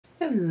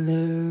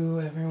Hello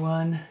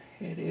everyone.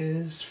 It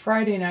is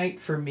Friday night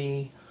for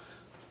me,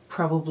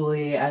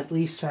 probably at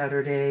least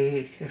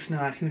Saturday, if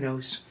not, who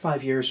knows,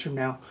 5 years from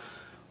now,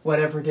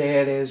 whatever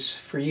day it is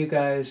for you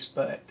guys,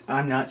 but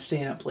I'm not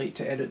staying up late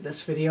to edit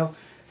this video,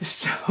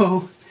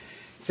 so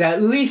it's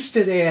at least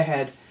a day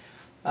ahead,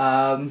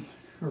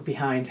 or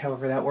behind,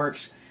 however that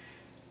works.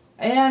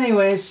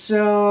 Anyways,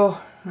 so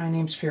my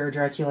name's Pierre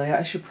Dracula.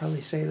 I should probably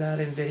say that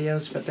in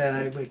videos, but then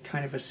I would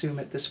kind of assume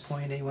at this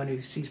point anyone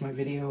who sees my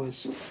video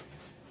is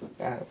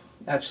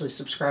actually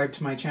subscribed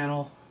to my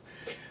channel.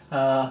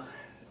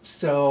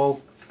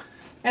 So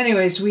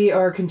anyways, we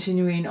are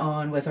continuing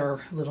on with our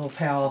little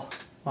pal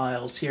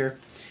Myles here.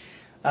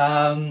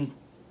 And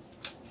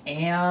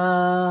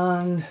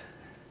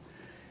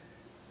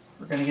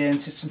we're going to get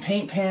into some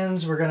paint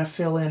pens. We're going to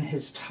fill in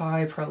his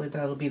tie. Probably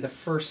that'll be the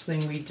first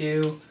thing we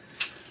do.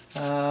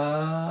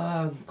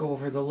 Go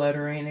over the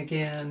lettering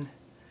again.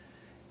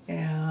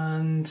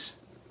 And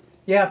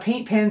yeah,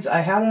 paint pens. I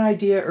had an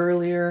idea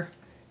earlier.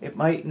 It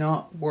might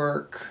not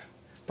work,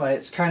 but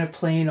it's kind of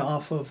playing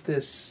off of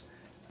this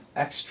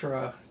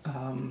extra,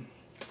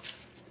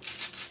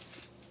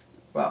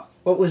 well,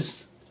 what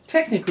was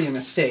technically a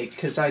mistake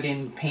because I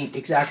didn't paint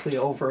exactly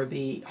over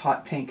the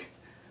hot pink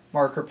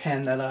marker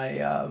pen that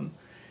I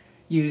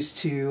used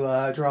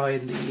to draw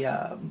in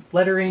the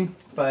lettering,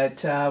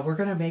 but we're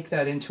going to make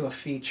that into a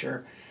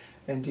feature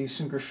and do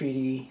some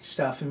graffiti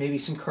stuff and maybe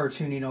some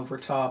cartooning over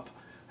top.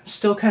 I'm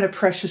still kind of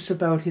precious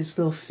about his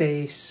little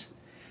face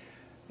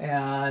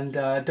and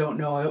don't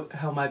know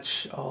how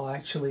much I'll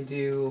actually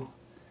do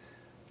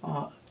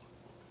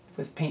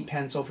with paint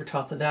pens over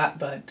top of that,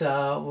 but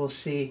we'll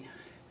see.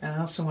 And I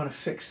also want to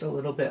fix a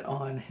little bit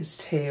on his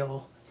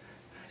tail.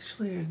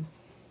 Actually,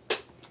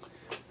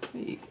 let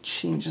me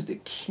change the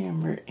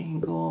camera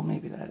angle.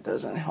 Maybe that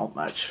doesn't help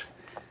much.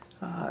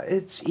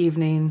 It's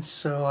evening,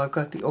 so I've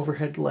got the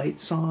overhead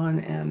lights on,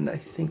 and I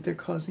think they're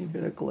causing a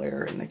bit of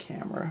glare in the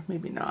camera.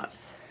 Maybe not.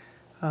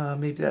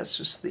 Maybe that's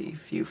just the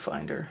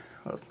viewfinder.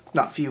 Well,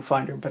 not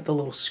viewfinder, but the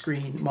little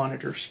screen,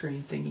 monitor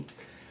screen thingy.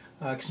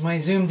 Because when I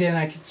zoomed in,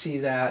 I could see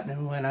that,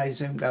 and when I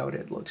zoomed out,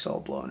 it looks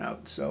all blown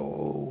out.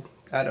 So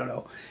I don't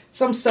know.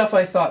 Some stuff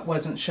I thought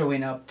wasn't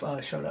showing up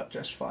showed up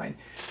just fine.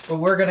 But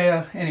we're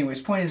gonna,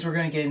 anyways, point is we're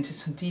gonna get into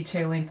some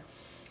detailing.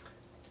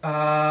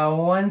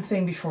 One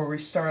thing before we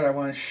start, I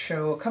want to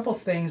show a couple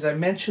things. I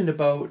mentioned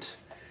about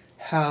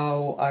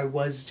how I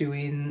was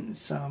doing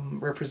some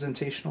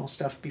representational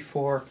stuff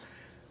before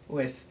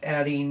with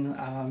adding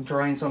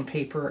drawings on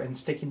paper and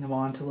sticking them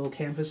onto little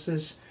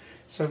canvases.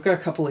 So I've got a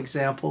couple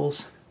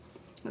examples.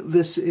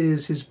 This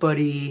is his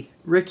buddy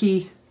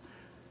Ricky.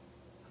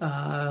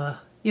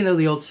 You know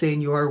the old saying,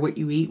 you are what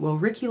you eat. Well,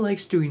 Ricky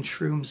likes doing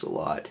shrooms a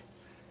lot.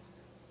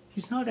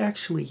 He's not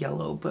actually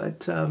yellow,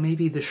 but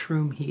maybe the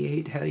shroom he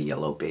ate had a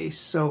yellow base.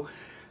 So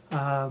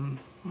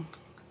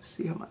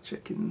see how much I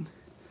can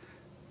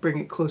bring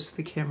it close to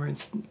the camera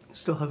and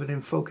still have it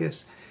in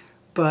focus.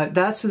 But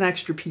that's an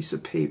extra piece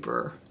of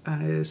paper,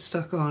 and it is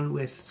stuck on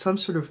with some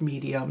sort of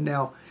medium.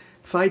 Now,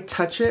 if I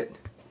touch it,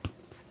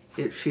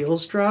 it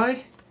feels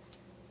dry,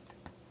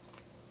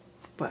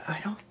 but I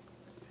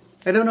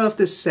don't know if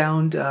this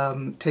sound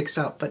picks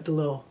up, but the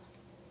little,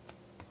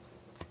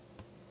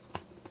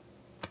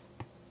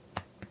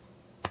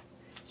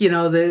 you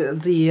know,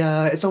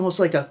 it's almost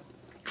like a,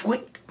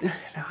 no,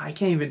 I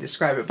can't even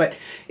describe it, but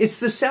it's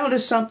the sound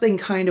of something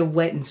kind of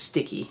wet and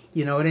sticky,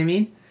 you know what I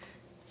mean?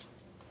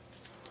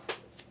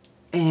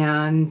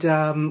 And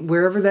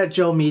wherever that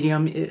gel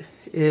medium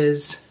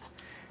is,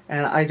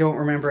 and I don't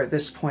remember at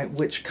this point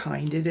which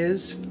kind it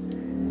is. I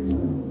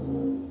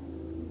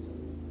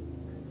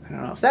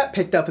don't know if that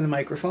picked up in the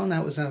microphone.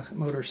 That was a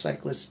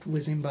motorcyclist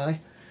whizzing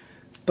by.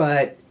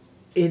 But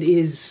it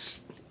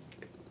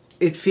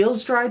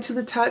feels dry to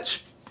the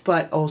touch,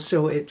 but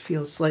also it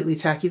feels slightly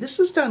tacky. This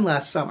was done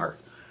last summer.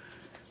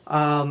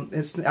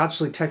 It's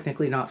actually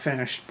technically not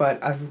finished,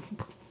 but I've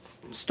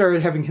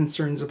started having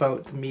concerns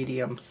about the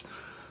mediums.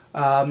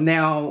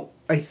 Now,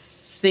 I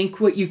think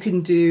what you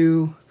can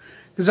do,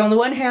 because on the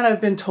one hand I've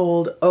been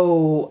told,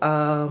 oh,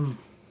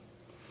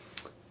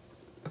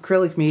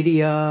 acrylic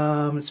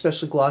medium,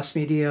 especially gloss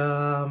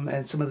medium,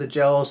 and some of the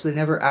gels, they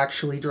never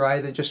actually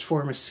dry, they just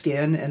form a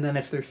skin, and then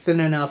if they're thin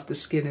enough, the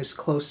skin is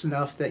close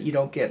enough that you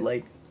don't get,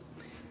 like,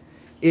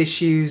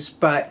 issues,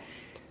 but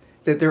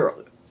that they're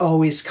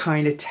always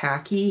kind of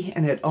tacky,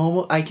 and it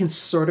almost, I can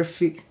sort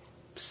of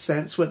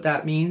sense what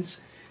that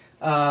means.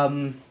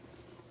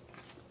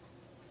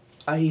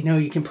 I know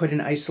you can put an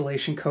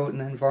isolation coat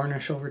and then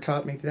varnish over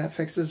top. Maybe that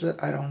fixes it.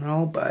 I don't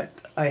know, but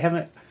I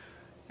haven't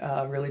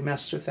really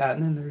messed with that.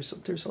 And then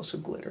there's also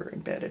glitter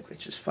embedded,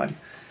 which is fun.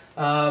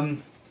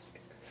 And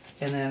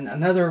then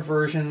another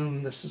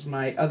version. This is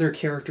my other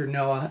character,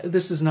 Noah.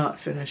 This is not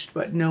finished,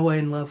 but Noah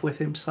in love with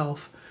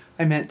himself.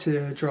 I meant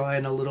to draw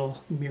in a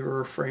little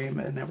mirror frame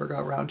and never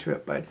got around to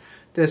it. But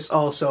this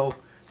also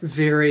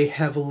very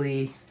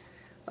heavily.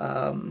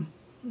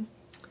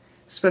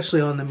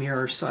 Especially on the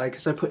mirror side,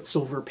 because I put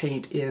silver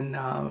paint in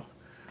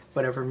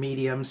whatever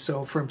medium,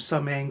 so from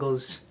some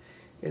angles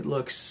it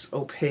looks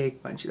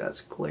opaque. Mind you,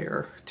 that's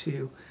glare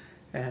too.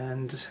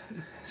 And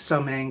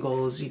some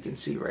angles you can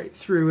see right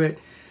through it.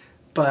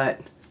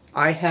 But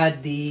I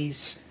had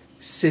these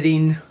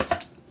sitting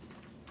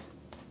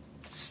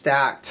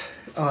stacked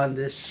on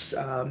this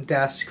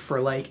desk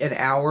for like an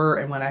hour,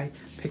 and when I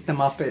picked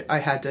them up, I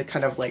had to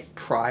kind of like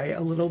pry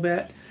a little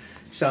bit.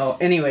 So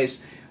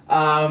anyways,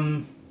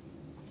 why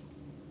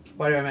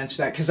did I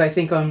mention that? Because I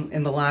think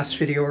in the last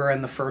video or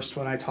in the first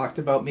one I talked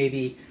about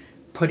maybe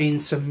putting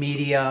some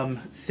medium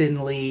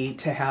thinly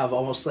to have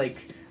almost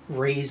like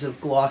rays of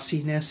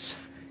glossiness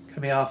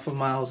coming off of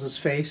Myles's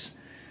face.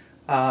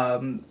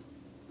 I'm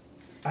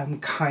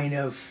kind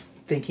of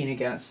thinking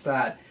against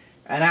that.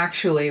 And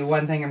actually,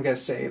 one thing I'm going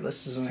to say,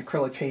 this is an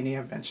acrylic painting,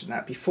 I've mentioned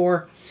that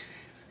before.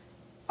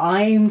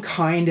 I'm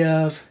kind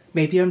of,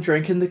 maybe I'm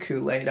drinking the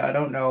Kool-Aid, I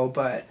don't know,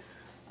 but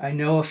I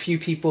know a few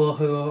people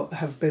who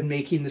have been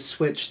making the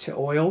switch to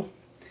oil,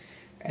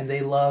 and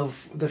they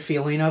love the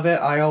feeling of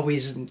it. I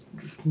always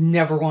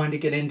never wanted to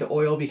get into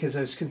oil because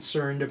I was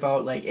concerned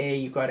about, like,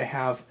 you got to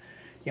have,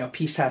 you know,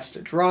 piece has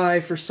to dry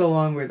for so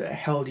long, where the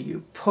hell do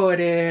you put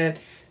it?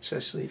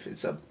 Especially if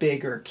it's a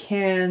bigger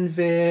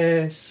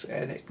canvas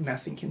and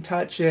nothing can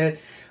touch it.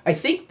 I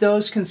think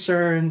those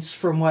concerns,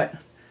 from what,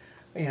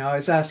 you know, I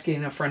was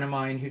asking a friend of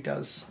mine who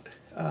does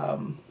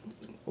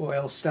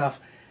oil stuff,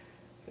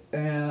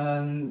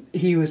 and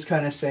he was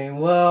kind of saying,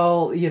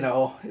 well, you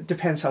know, it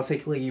depends how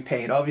thickly you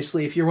paint.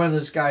 Obviously, if you're one of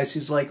those guys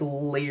who's like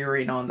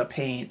layering on the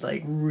paint,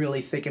 like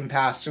really thick and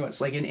past, so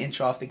it's like an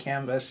inch off the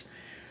canvas,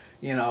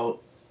 you know,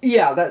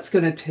 yeah, that's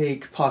going to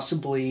take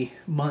possibly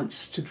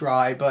months to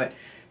dry. But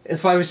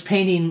if I was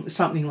painting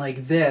something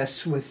like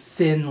this with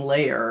thin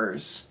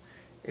layers,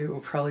 it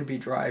will probably be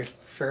dry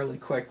fairly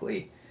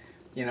quickly.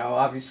 You know,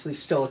 obviously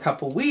still a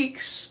couple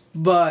weeks,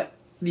 but,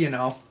 you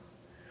know.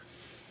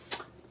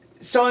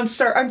 So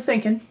I'm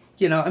thinking,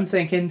 you know, I'm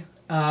thinking.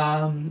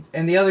 And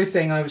the other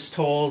thing I was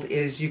told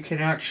is you can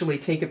actually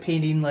take a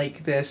painting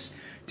like this,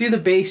 do the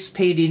base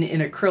painting in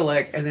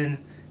acrylic, and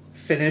then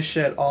finish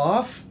it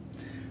off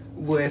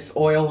with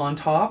oil on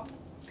top.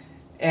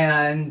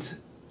 And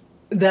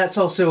that's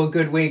also a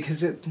good way,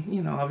 because it,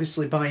 you know,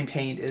 obviously buying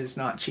paint is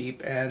not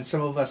cheap, and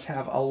some of us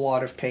have a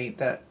lot of paint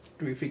that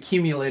we've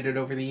accumulated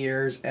over the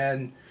years,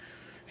 and,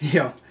 you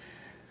know,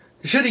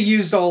 should have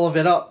used all of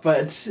it up,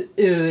 but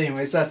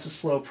anyways, that's a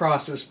slow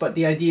process. But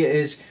the idea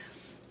is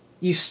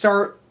you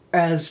start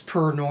as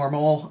per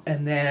normal,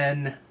 and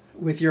then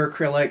with your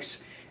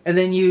acrylics, and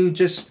then you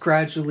just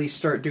gradually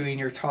start doing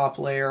your top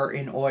layer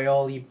in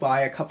oil. You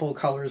buy a couple of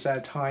colors at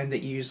a time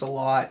that you use a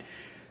lot,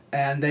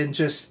 and then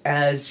just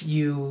as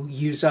you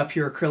use up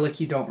your acrylic,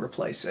 you don't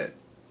replace it.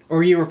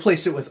 Or you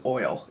replace it with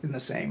oil in the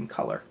same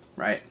color,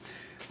 right?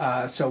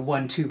 So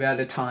one tube at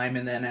a time,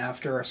 and then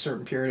after a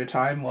certain period of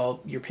time, well,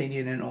 you're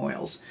painting in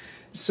oils.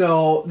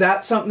 So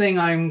that's something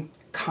I'm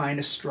kind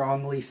of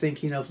strongly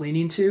thinking of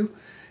leaning to.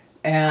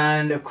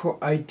 And of course,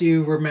 I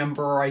do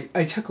remember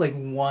I took like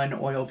one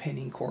oil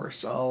painting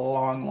course a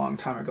long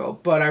time ago,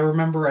 but I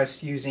remember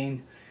us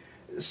using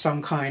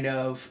some kind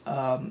of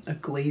a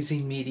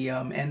glazing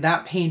medium, and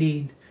that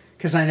painting,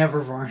 because I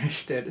never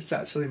varnished it, it's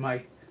actually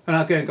I'm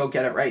not going to go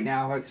get it right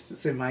now because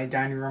it's in my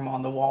dining room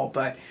on the wall,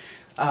 but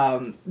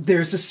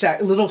there's a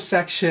little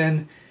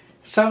section,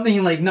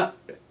 something like not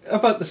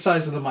about the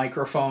size of the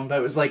microphone, but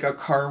it was like a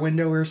car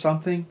window or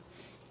something,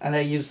 and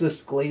I used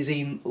this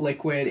glazing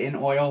liquid in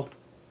oil.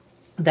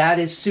 That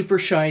is super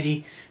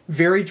shiny,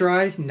 very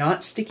dry,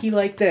 not sticky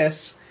like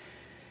this,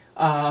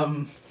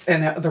 and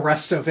the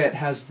rest of it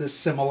has this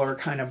similar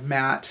kind of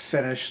matte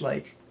finish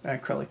like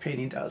acrylic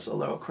painting does,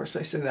 although of course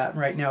I say that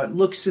right now it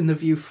looks in the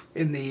view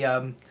in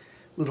the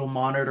little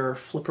monitor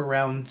flip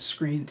around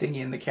screen thingy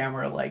in the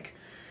camera like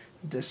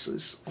this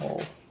is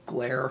all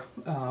glare,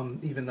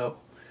 even though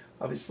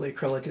obviously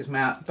acrylic is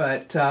matte.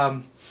 But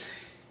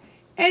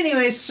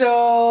anyway,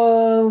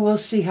 so we'll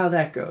see how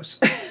that goes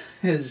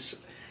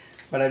is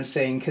what I'm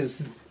saying,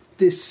 because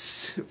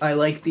this, I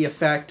like the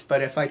effect,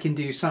 but if I can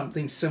do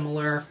something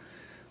similar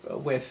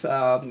with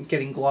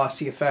getting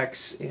glossy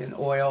effects in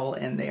oil,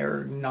 and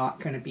they're not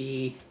going to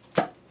be,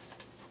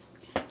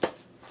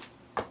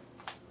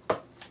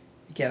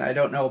 again, I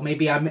don't know,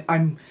 maybe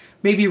I'm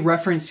maybe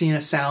referencing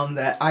a sound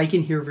that I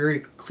can hear very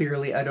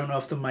clearly. I don't know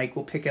if the mic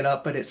will pick it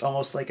up, but it's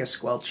almost like a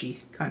squelchy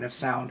kind of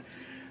sound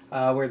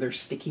where they're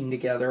sticking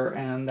together,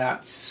 and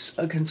that's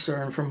a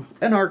concern from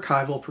an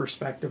archival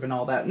perspective and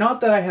all that.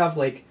 Not that I have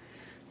like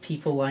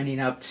people lining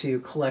up to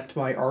collect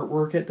my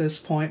artwork at this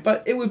point,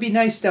 but it would be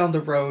nice down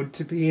the road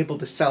to be able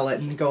to sell it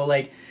and go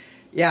like,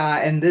 yeah,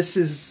 and this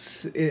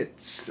is,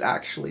 it's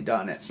actually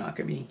done. It's not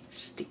going to be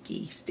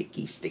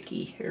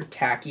sticky, or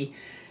tacky.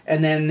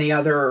 And then the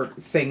other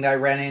thing that I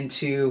ran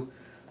into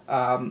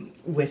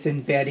with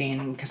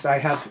embedding, because I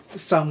have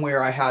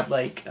somewhere I had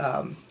like,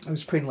 I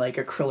was putting like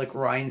acrylic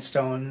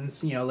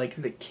rhinestones, you know,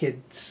 like the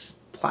kids'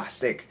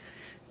 plastic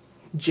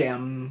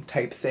gem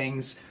type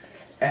things,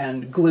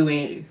 and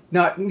gluing,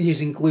 not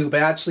using glue,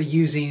 but actually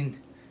using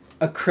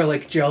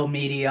acrylic gel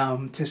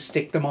medium to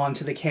stick them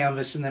onto the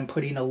canvas and then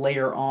putting a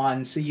layer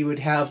on. So you would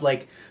have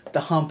like the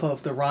hump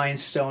of the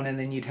rhinestone, and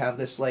then you'd have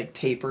this like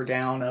taper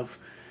down of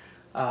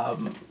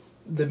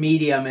the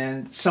medium,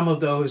 and some of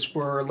those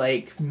were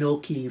like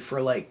milky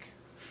for like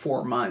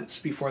 4 months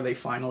before they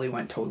finally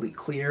went totally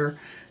clear.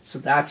 So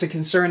that's a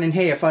concern. And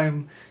hey, if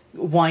I'm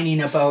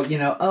whining about, you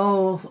know,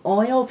 oh,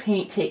 oil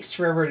paint takes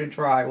forever to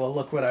dry, well,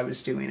 look what I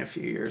was doing a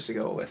few years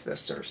ago with this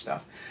sort of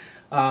stuff.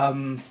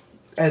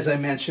 As I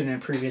mentioned in a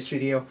previous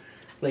video,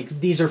 like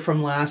these are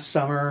from last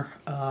summer,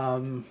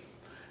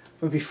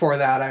 but before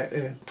that,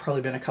 it had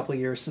probably been a couple of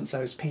years since I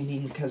was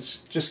painting,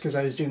 because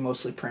I was doing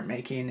mostly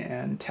printmaking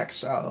and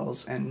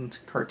textiles and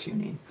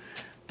cartooning.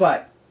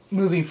 But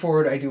moving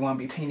forward, I do want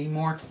to be painting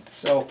more.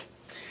 So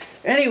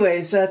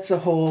anyways, that's a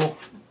whole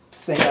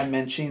thing I'm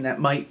mentioning that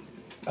might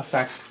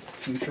affect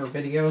future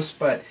videos.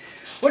 But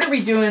what are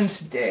we doing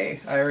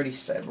today? I already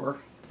said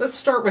let's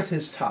start with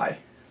his tie,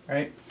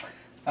 right?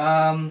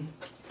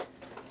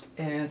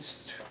 And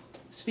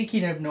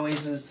speaking of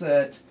noises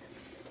that,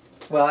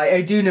 well,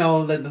 I do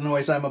know that the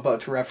noise I'm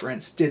about to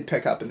reference did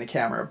pick up in the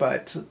camera,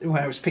 but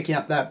when I was picking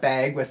up that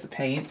bag with the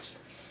paints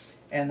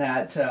and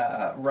that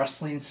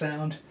rustling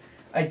sound,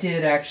 I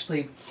did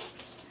actually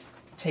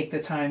take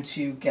the time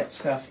to get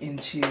stuff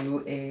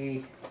into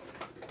a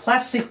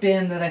plastic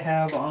bin that I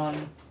have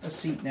on a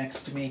seat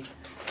next to me.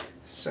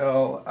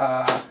 So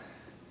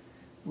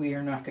we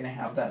are not going to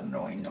have that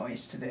annoying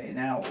noise today.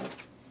 Now,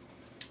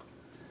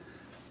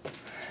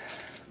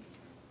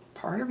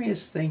 part of me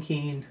is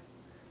thinking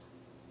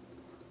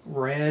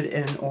red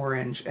and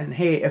orange, and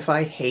hey, if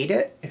I hate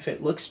it, if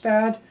it looks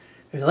bad,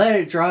 I let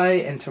it dry,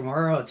 and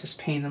tomorrow I'll just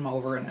paint them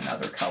over in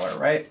another color,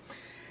 right?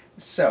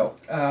 So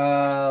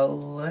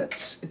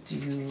let's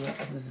do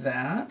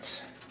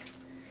that.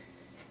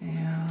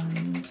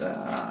 And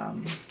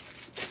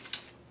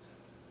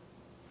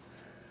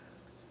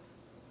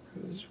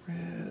rose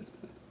red.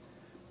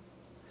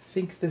 I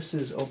think this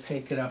is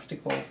opaque enough to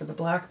go over the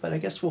black, but I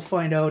guess we'll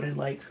find out in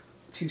like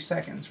 2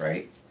 seconds,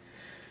 right?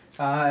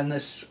 And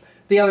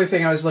the other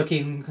thing I was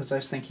looking, because I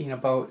was thinking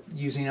about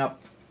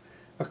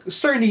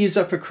starting to use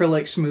up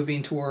acrylics,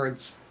 moving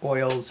towards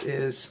oils,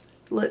 is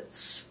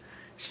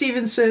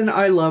Stevenson.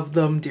 I love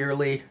them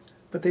dearly,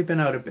 but they've been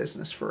out of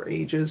business for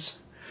ages.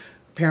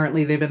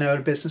 Apparently they've been out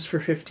of business for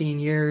 15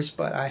 years,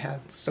 but I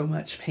have so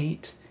much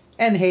paint.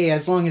 And hey,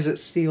 as long as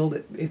it's sealed,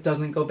 it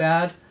doesn't go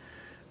bad.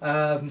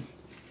 I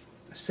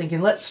was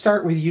thinking, let's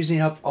start with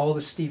using up all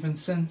the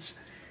Stevensons.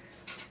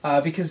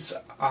 Because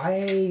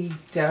I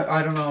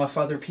don't know if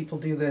other people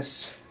do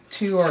this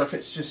too, or if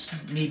it's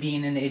just me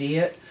being an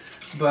idiot,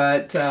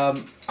 but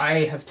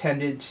I have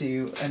tended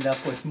to end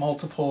up with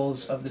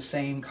multiples of the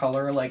same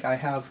color. Like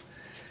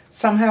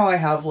somehow I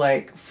have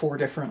like 4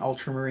 different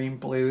ultramarine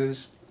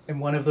blues, and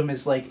one of them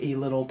is like a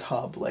little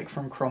tub, like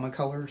from Chroma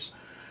Colors,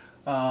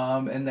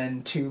 and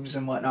then tubes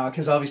and whatnot,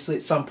 because obviously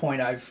at some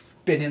point I've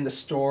been in the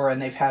store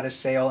and they've had a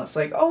sale, and it's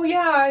like, oh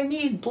yeah, I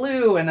need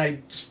blue, and I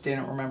just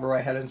didn't remember what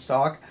I had in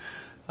stock.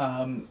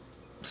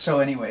 So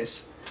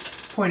anyways,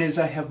 point is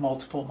I have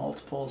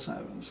multiples, and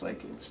I was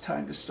like, it's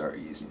time to start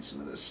using some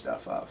of this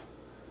stuff up.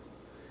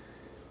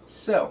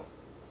 So,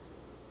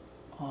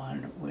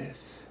 on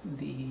with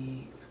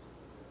the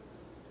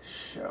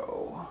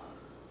show,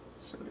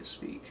 so to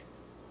speak.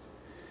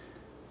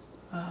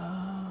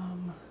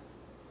 Well,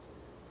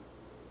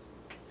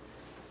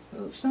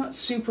 it's not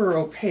super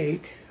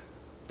opaque,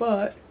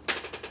 but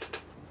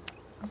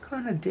I'm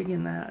kind of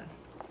digging that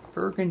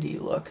burgundy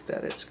look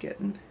that it's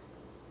getting.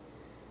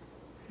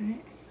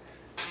 Right.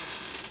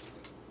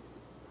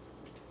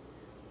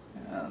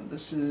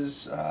 This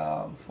is,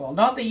 well,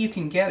 not that you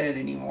can get it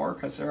anymore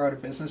because they're out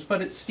of business,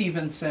 but it's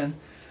Stevenson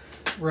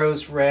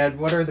Rose Red.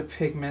 What are the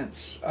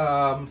pigments?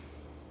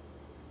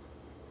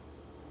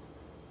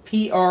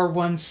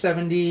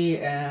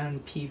 PR170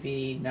 and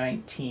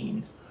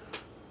PV19,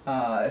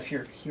 if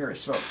you're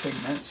curious about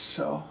pigments.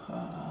 So,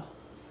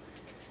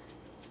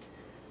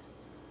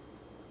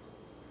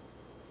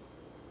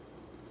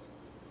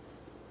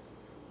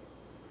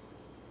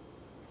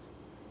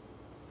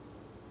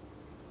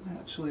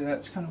 actually,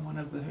 that's kind of one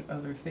of the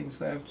other things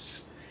that I've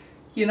just,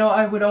 you know,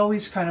 I would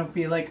always kind of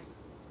be like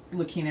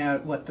looking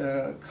at what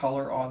the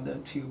color on the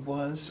tube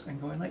was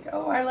and going like,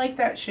 oh, I like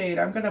that shade,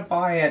 I'm gonna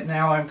buy it.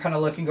 Now I'm kind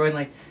of looking, going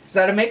like, is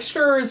that a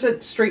mixture or is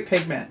it straight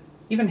pigment?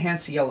 Even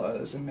Hansa Yellow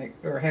is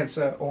or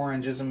Hansa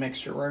Orange is a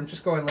mixture, where I'm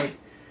just going like,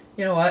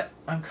 you know what,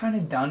 I'm kind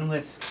of done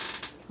with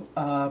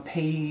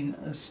paying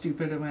a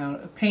stupid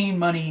amount, paying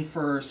money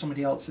for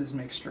somebody else's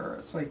mixture.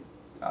 It's like,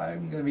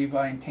 I'm going to be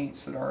buying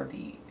paints that are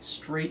the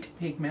straight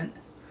pigment,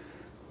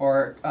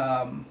 or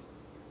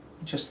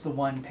just the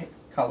one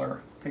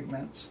color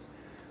pigments.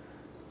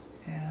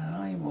 And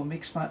I will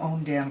mix my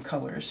own damn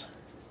colors.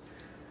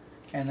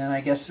 And then I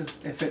guess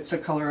if it's a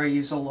color I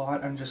use a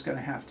lot, I'm just going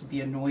to have to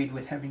be annoyed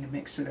with having to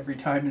mix it every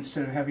time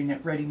instead of having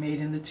it ready-made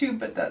in the tube,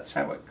 but that's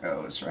how it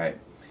goes, right?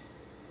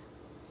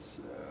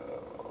 So,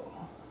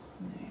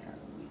 there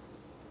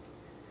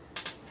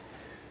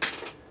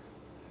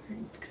we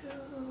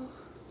go.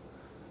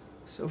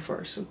 So So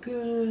far so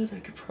good. I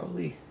could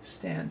probably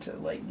stand to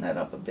lighten that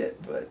up a bit,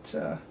 but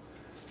I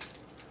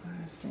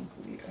think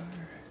we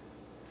are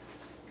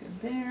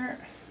good there.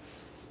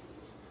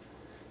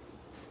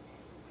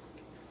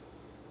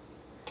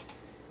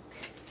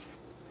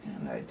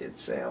 And I did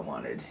say I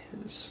wanted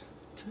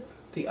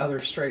the other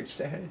stripes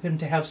to him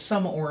to have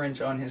some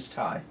orange on his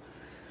tie,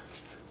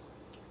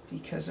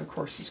 because of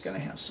course he's going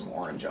to have some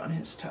orange on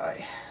his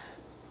tie.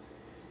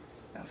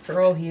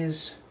 After all, he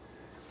is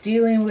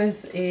dealing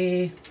with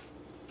a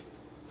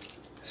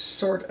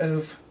sort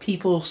of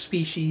people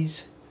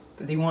species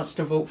that he wants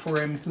to vote for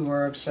him who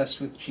are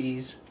obsessed with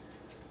cheese.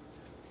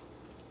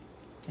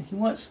 And he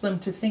wants them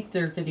to think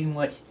they're getting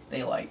what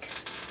they like.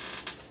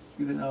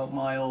 Even though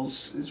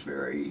Myles is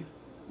very,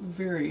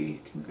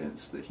 very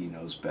convinced that he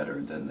knows better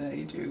than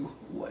they do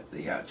what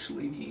they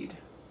actually need.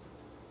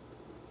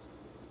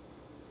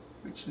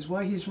 Which is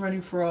why he's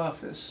running for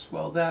office.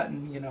 Well, that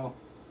and, you know,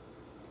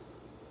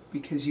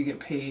 because you get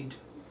paid,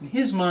 in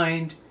his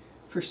mind,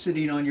 for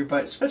sitting on your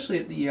butt, especially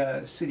at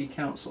the city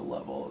council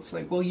level. It's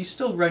like, well, you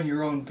still run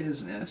your own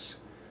business.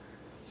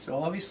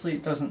 So obviously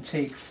it doesn't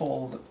take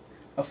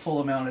a full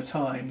amount of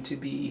time to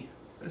be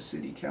a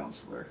city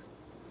councilor.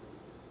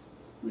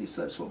 At least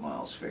that's what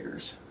Myles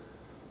figures.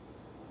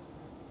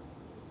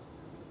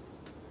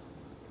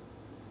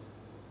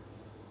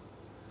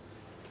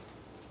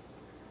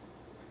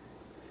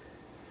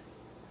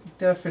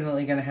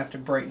 Definitely going to have to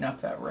brighten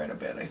up that red a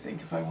bit, I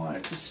think, if I want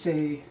it to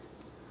stay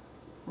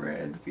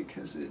red,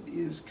 because it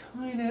is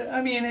kind of,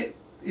 I mean,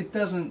 it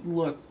doesn't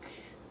look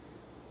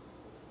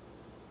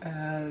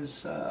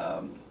as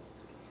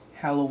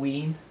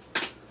Halloween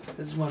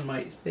as one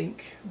might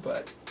think,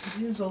 but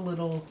it is a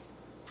little,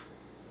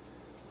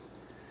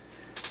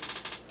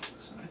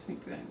 so I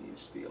think that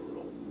needs to be a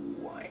little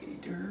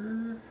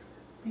wider,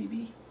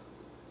 maybe.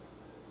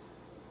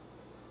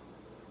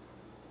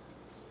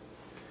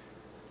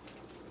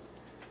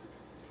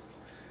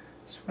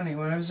 It's funny,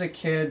 when I was a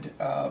kid,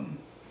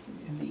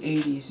 in the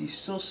 80s, you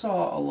still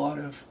saw a lot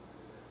of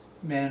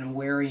men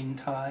wearing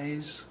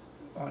ties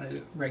on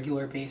a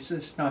regular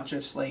basis, not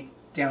just like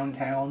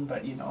downtown,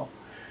 but you know,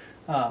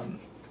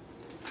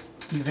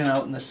 even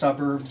out in the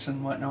suburbs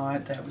and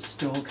whatnot. That was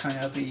still kind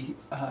of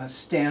a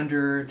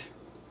standard,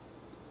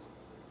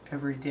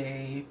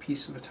 everyday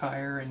piece of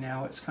attire, and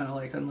now it's kind of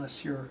like,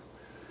 unless you're,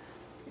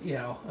 you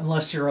know,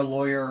 unless you're a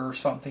lawyer or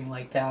something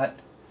like that,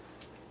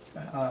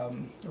 or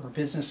a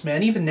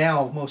businessman. Even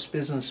now, most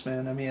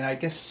businessmen, I mean, I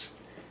guess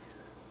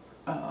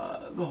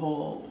the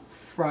whole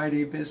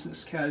Friday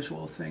business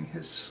casual thing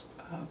has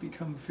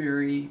become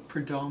very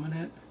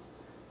predominant.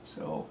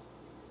 So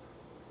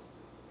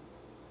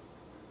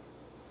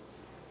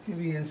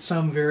maybe in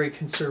some very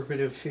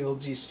conservative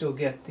fields you still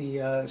get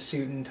the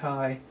suit and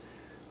tie,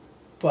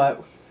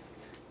 but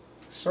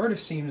it sort of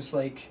seems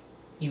like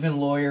even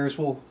lawyers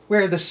will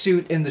wear the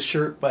suit and the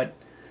shirt but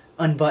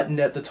unbuttoned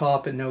at the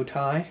top and no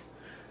tie.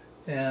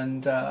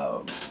 And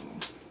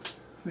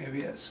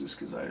maybe that's just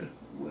because I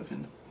live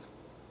in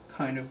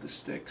kind of the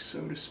sticks,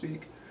 so to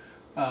speak.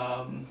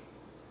 But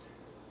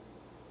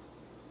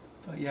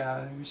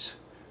yeah, there's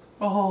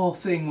a whole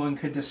thing one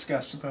could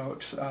discuss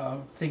about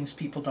things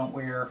people don't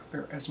wear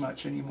as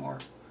much anymore.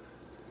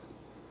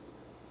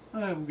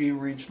 It would be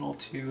regional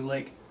too.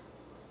 Like,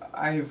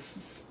 I've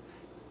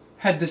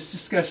had this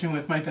discussion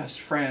with my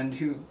best friend,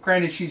 who,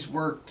 granted, she's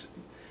worked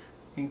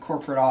in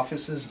corporate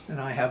offices and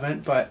I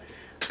haven't, but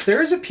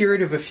there is a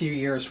period of a few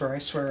years where I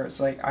swear it's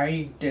like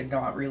I did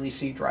not really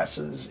see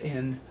dresses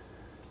in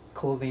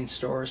clothing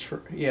stores,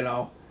 for, you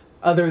know,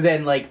 other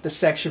than like the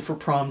section for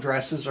prom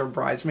dresses or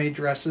bridesmaid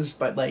dresses,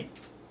 but like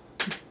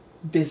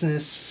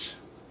business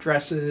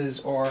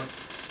dresses or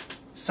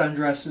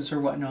sundresses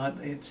or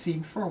whatnot, it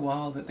seemed for a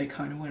while that they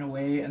kind of went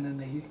away, and then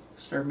they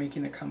started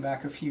making a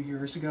comeback a few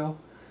years ago.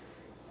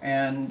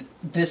 And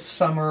this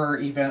summer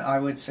even, I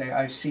would say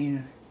I've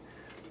seen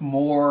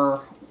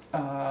more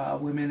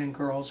women and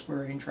girls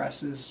wearing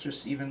dresses,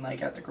 just even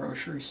like at the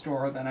grocery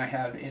store, than I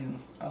had in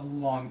a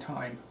long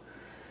time.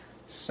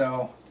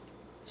 So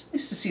it's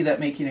nice to see that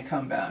making a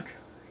comeback,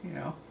 you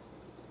know.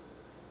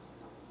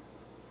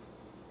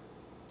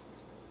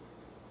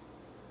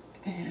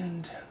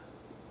 And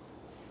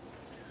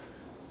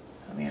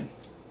I mean,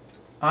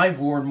 I've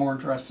worn more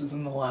dresses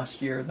in the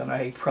last year than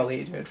I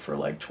probably did for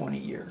like 20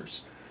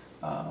 years.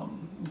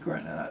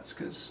 Granted, that's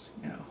because,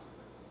 you know,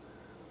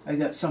 I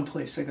got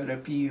someplace I gotta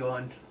be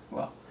on,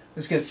 well, I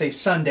was gonna say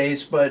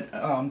Sundays, but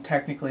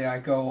technically I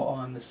go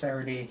on the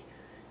Saturday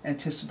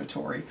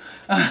anticipatory.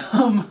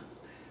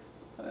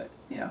 But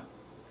yeah,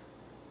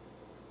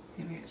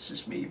 maybe it's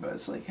just me, but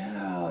it's like,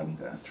 I'm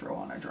gonna throw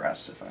on a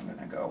dress if I'm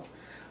gonna go.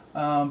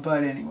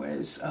 But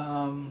anyways, it's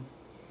kind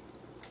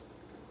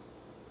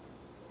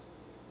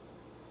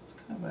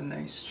of a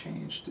nice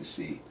change to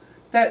see.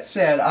 That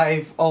said,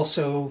 I've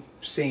also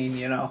seen,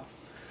 you know,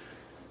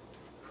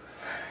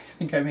 I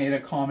think I made a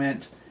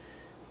comment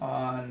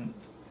on,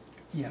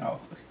 you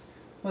know,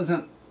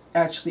 wasn't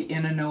actually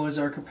in a Noah's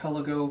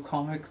Archipelago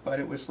comic, but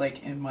it was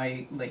like in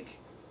my, like,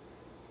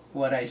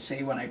 what I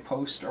say when I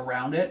post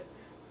around it.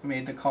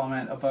 made the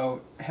comment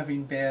about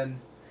having been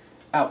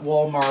at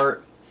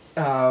Walmart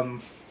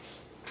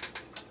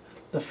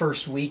the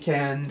first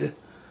weekend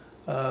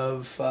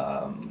of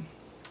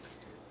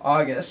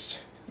August,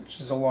 which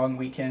is a long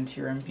weekend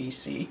here in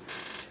BC.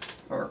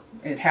 Or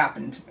it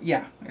happened.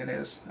 Yeah, it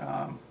is.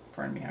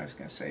 Pardon me, I was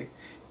going to say.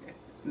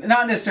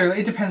 Not necessarily.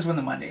 It depends when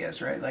the Monday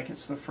is, right? Like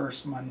it's the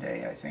first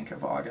Monday, I think,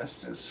 of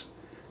August is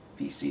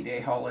BC Day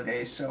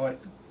holiday. So it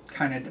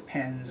kind of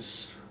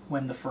depends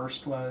when the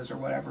first was or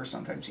whatever.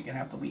 Sometimes you can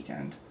have the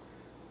weekend.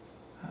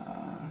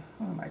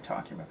 What am I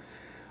talking about?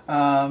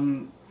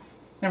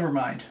 Never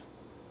mind.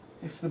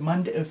 If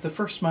the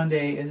first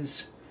Monday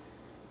is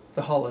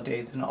the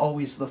holiday, then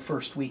always the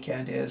first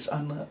weekend is,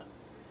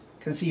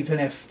 because even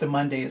if the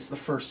Monday is the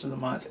first of the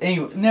month.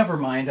 Anyway, never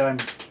mind.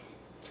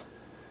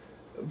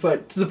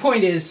 But the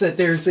point is that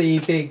there's a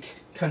big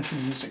country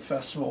music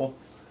festival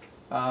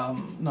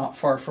not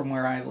far from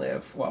where I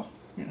live. Well,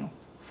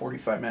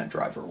 45-minute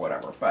drive or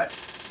whatever. But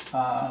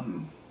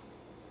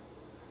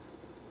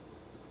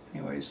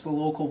anyways, the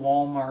local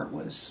Walmart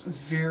was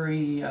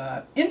very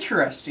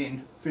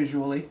interesting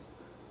visually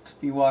to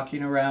be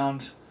walking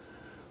around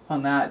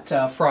on that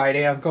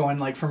Friday. I'm going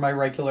like for my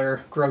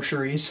regular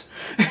groceries.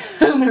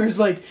 And there's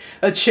like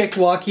a chick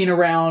walking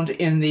around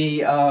in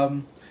the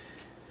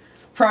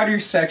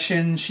produce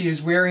section. She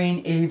is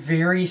wearing a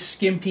very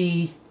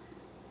skimpy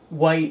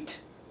white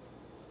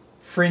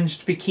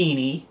fringed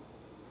bikini.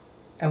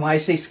 And when I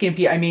say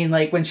skimpy, I mean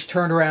like when she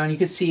turned around, you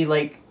could see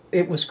like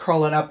it was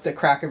crawling up the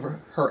crack of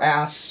her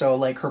ass, so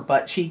like her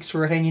butt cheeks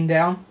were hanging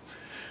down.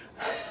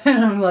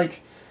 And I'm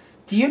like,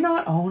 do you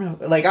not own a...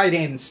 Like, I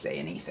didn't say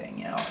anything,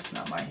 it's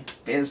not my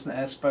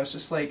business, but it's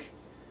just like,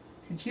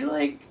 could you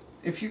like,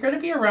 if you're going to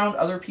be around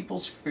other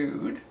people's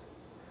food,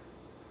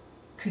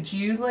 could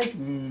you like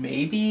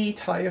maybe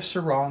tie a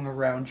sarong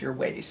around your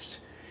waist?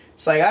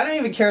 It's like, I don't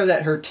even care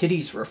that her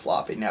titties were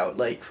flopping out,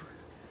 like,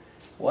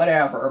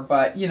 whatever,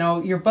 but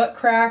your butt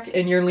crack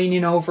and you're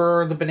leaning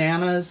over the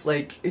bananas,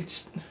 like,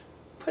 it's,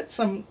 put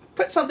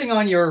something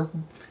on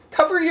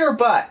cover your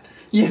butt,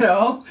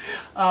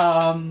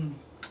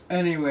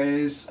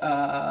 anyways, so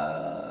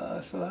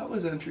that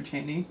was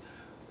entertaining,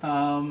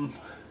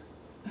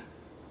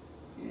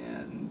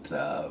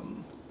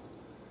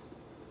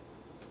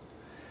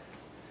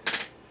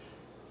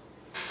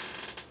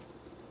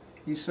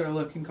 you sort of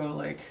look and go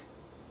like,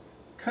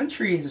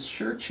 country has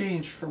sure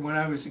changed from when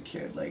I was a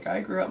kid. Like, I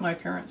grew up, my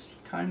parents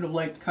kind of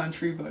liked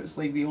country, but it was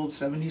like the old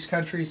 70s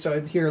country, so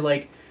I'd hear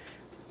like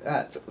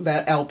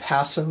that El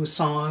Paso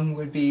song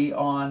would be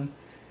on,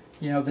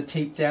 the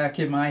tape deck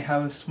in my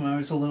house when I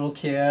was a little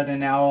kid, and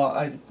now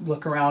I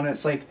look around and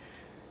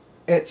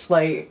it's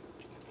like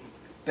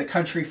the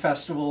country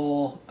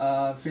festival,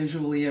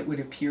 visually it would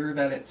appear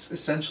that it's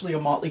essentially a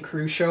Mötley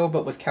Crüe show,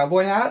 but with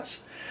cowboy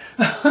hats.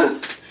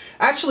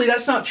 Actually,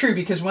 that's not true,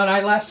 because when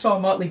I last saw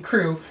Mötley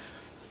Crüe,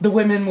 the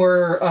women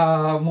were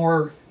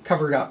more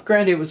covered up.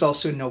 Granted, it was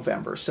also in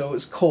November, so it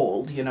was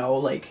cold,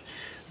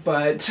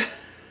 but...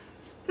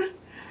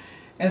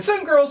 And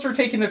some girls were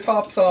taking their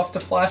tops off to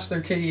flash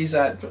their titties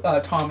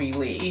at Tommy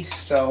Lee,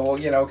 so,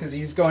 because he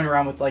was going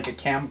around with, like, a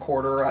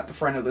camcorder at the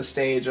front of the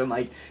stage and,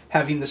 like,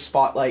 having the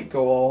spotlight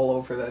go all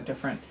over the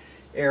different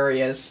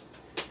areas.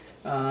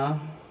 Kind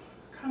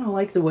of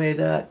like the way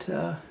that,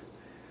 now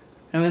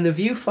in the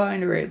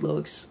viewfinder it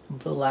looks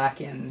black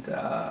and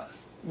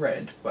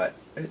red, but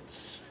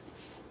it's,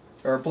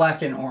 or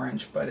black and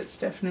orange, but it's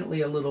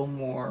definitely a little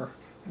more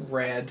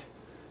red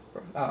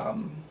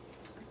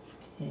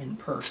in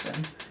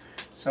person.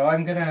 So I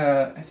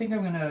think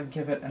I'm gonna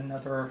give it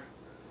another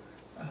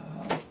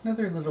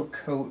little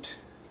coat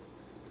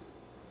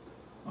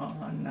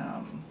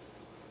on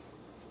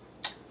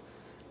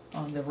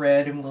the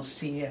red, and we'll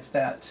see if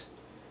that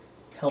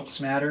helps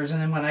matters.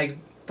 And then when I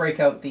break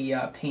out the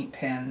paint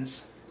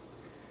pens,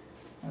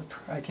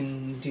 I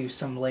can do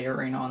some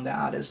layering on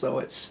that as though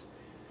it's,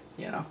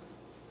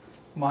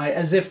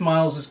 as if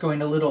Myles is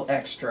going a little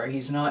extra.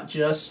 He's not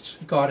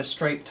just got a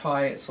striped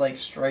tie, it's like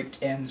striped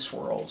end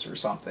swirls or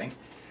something.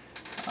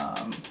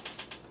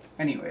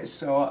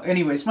 Anyways,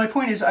 my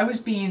point is I was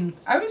being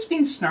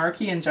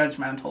snarky and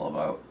judgmental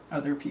about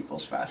other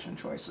people's fashion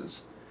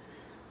choices,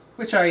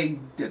 which I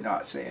did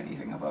not say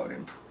anything about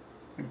in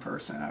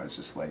person. I was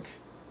just like,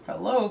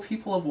 hello,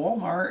 people of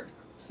Walmart,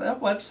 is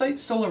that website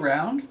still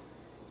around?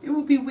 It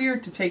would be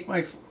weird to take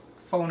my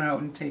phone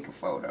out and take a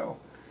photo.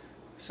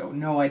 So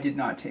no, I did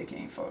not take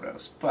any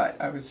photos, but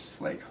I was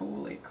just like,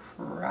 holy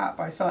crap,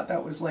 I thought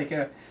that was like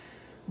a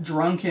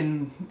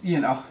drunken,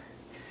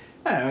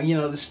 I don't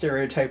know, the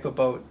stereotype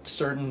about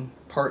certain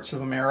parts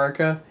of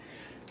America.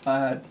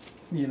 If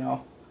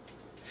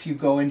you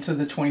go into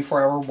the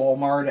 24-hour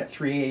Walmart at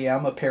 3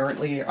 a.m.,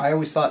 apparently, I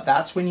always thought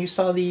that's when you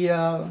saw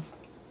the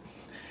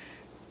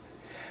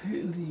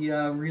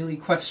really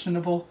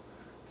questionable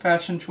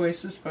fashion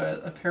choices,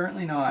 but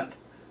apparently not.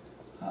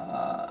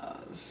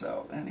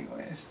 So,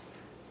 anyways,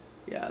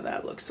 yeah,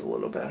 that looks a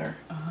little better.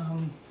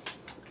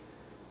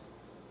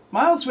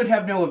 Myles would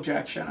have no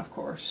objection, of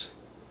course,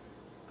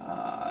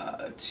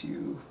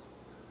 to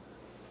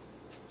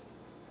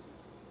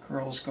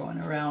girls going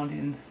around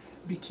in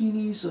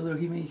bikinis, although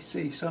he may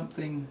say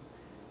something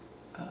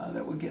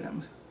that would get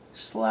him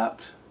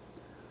slapped.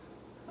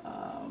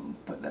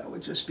 But that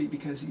would just be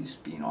because he's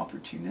being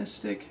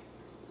opportunistic.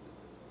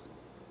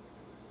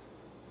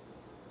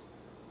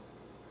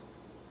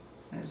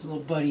 And his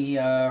little buddy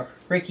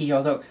Ricky,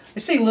 although I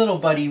say little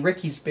buddy,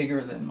 Ricky's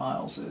bigger than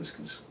Myles is,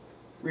 because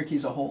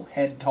Ricky's a whole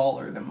head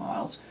taller than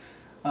Myles.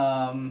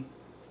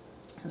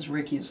 Because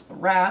Ricky is the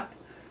rat.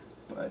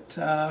 But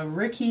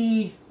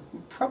Ricky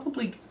would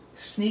probably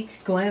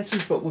sneak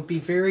glances, but would be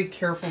very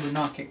careful to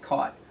not get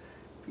caught.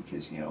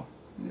 Because, you know,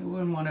 he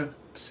wouldn't want to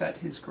upset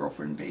his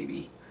girlfriend,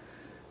 Baby.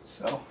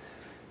 So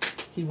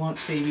he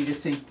wants Baby to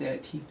think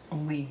that he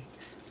only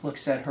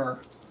looks at her.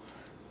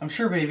 I'm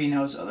sure Baby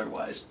knows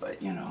otherwise,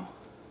 but, you know,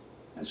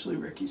 actually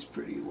Ricky's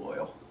pretty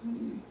loyal.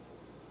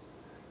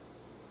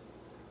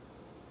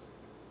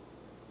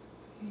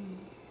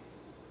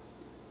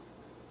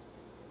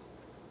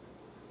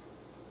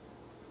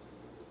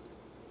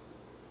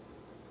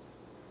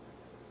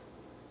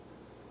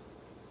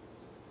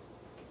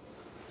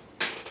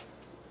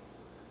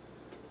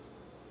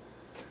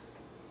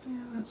 Yeah,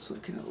 that's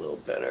looking a little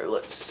better.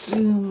 Let's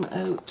zoom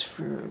out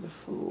for the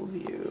full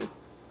view.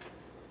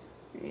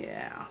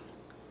 Yeah.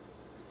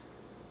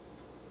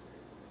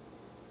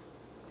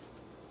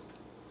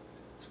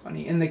 It's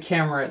funny. In the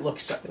camera, it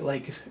looks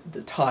like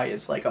the tie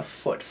is like a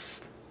foot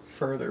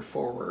further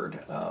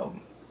forward.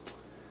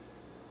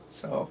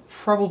 So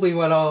probably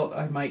what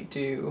I might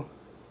do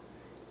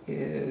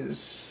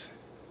is,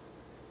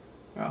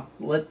 well,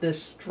 let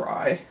this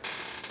dry.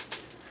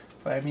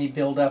 But I may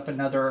build up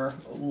another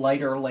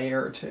lighter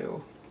layer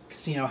too,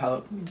 because you know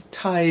how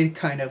tie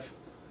kind of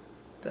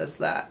does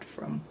that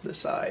from the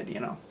side, you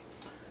know.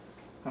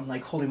 I'm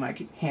like holding my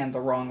hand the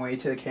wrong way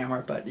to the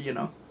camera, but you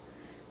know,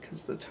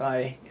 because the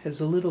tie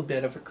has a little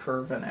bit of a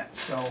curve in it,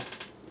 so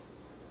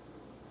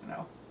you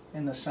know,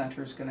 in the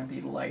center is going to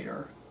be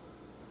lighter.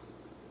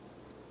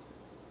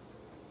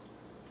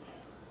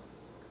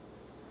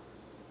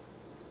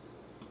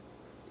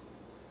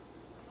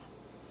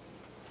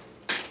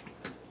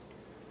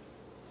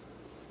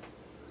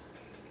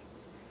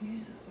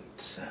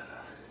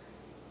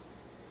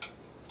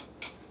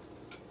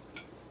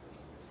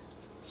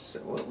 So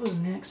what was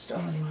next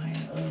on my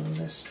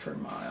list for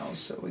Myles?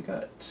 So we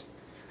got,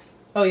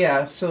 oh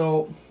yeah,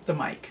 so the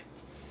mic.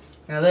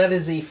 Now that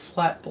is a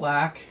flat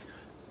black.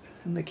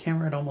 In the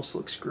camera it almost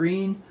looks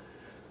green,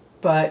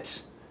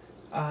 but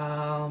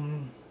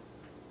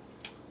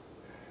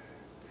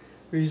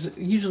there's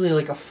usually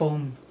like a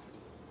foam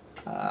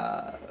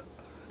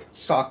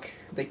sock.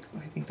 I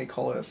think they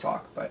call it a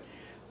sock, but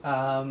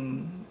a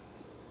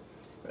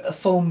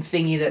foam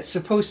thingy that's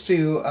supposed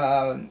to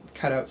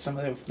cut out some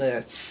of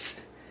the,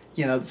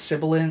 you know, the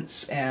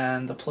sibilants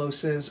and the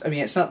plosives. I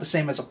mean, it's not the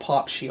same as a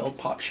pop shield.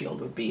 Pop shield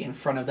would be in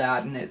front of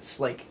that, and it's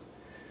like,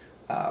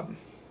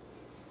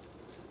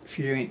 if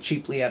you're doing it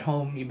cheaply at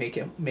home, you make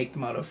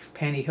them out of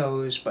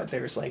pantyhose, but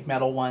there's like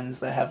metal ones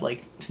that have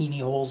like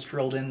teeny holes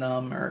drilled in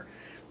them, or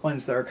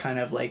ones that are kind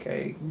of like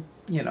a,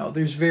 you know,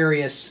 there's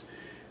various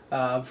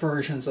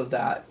versions of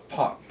that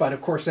pop. But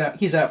of course,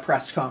 he's at a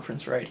press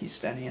conference, right? He's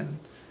standing in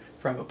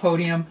front of a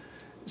podium,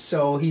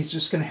 so he's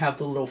just going to have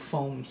the little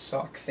foam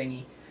sock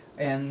thingy.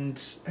 And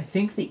I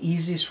think the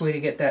easiest way to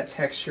get that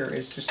texture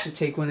is just to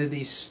take one of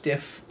these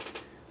stiff,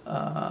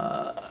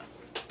 hello,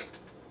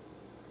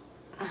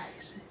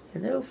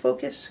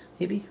 focus,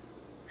 maybe?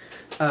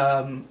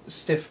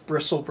 Stiff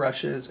bristle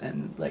brushes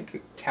and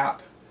like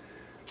tap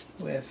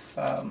with,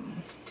 I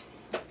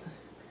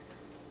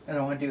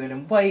don't want to do it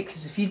in white,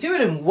 because if you do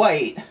it in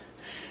white,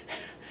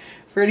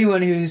 for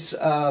anyone who's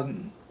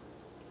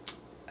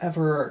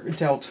ever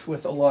dealt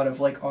with a lot of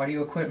like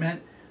audio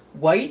equipment,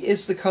 white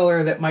is the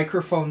color that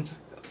microphone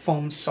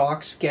foam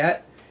socks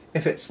get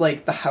if it's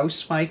like the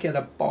house mic at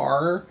a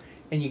bar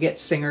and you get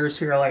singers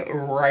who are like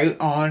right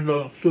on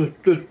the,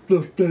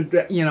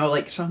 you know,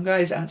 like some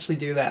guys actually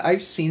do that.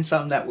 I've seen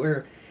some that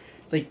were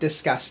like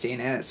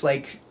disgusting, and it's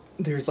like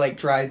there's like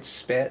dried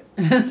spit.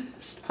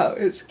 So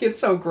it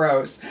gets so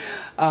gross.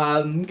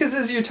 Because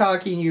as you're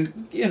talking,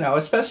 you know,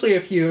 especially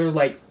if you're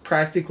like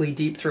practically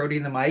deep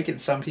throating the mic,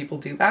 and some people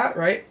do that,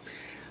 right?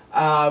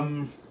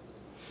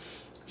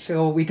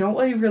 So we don't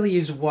really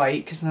use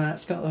white, because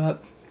that's gonna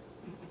look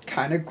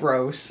kind of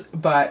gross,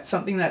 but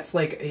something that's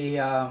like a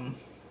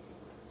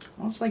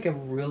almost like a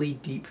really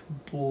deep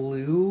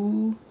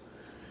blue,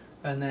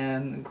 and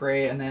then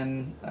gray, and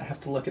then I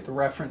have to look at the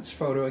reference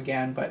photo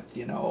again, but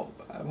you know,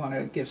 I want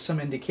to give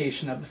some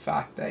indication of the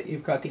fact that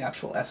you've got the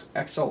actual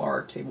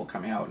XLR cable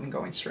coming out and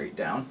going straight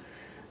down,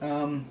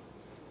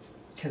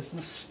 because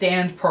the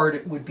stand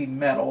part would be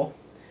metal,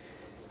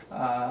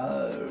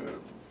 and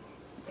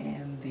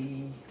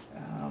the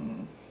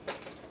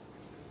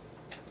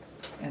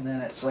and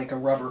then it's like a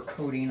rubber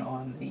coating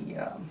on the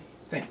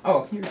thing.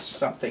 Oh, here's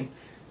something.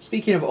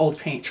 Speaking of old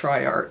paint,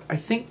 Tri-Art.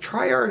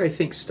 Tri-Art I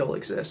think still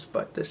exists,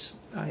 but this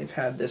I've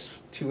had this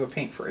tube of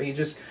paint for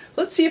ages.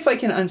 Let's see if I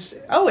can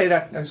oh wait,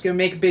 I was going to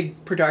make a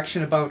big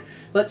production about,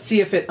 let's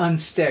see if it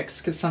unsticks,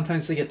 because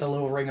sometimes they get the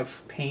little ring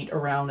of paint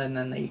around and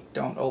then they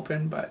don't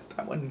open, but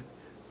that one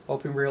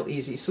opened real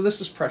easy. So this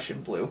is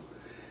Prussian blue.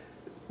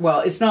 Well,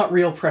 it's not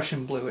real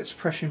Prussian blue, it's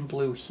Prussian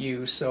blue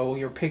hue. So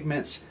your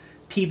pigments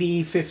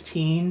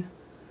PB15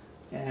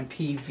 and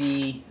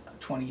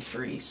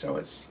PV23, so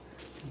it's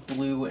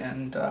blue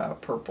and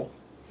purple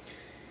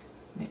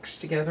mixed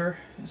together.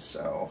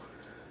 So,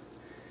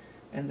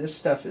 and this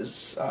stuff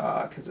is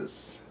because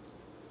it's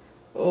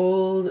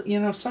old, you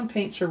know, some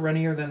paints are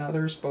runnier than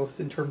others, both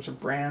in terms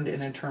of brand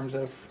and in terms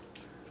of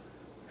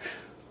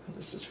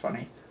this is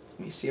funny,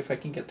 let me see if I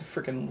can get the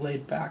frickin'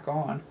 lid back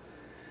on,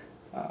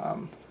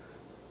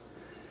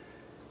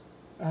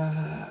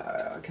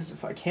 because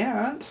if I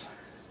can't,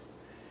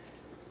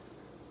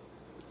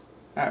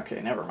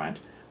 okay, never mind.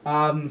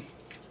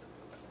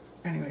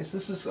 Anyways,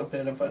 this is a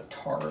bit of a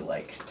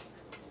tar-like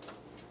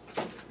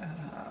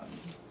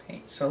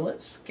paint. So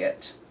let's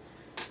get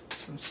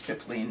some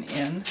stippling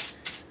in.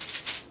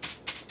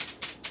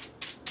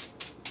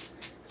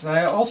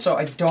 Because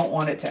I don't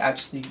want it to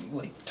actually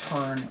like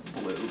turn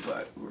blue,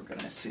 but we're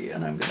gonna see.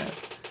 And I'm gonna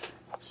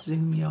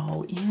zoom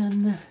y'all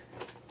in.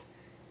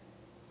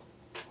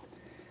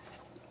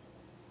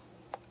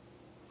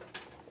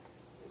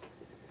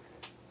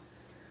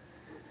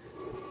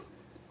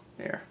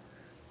 There.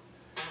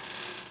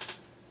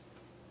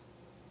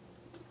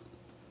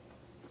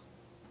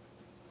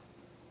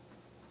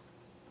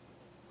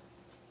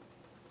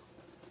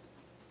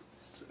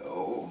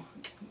 So,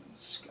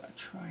 just gotta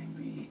try and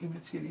be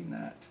imitating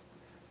that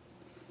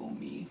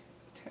foamy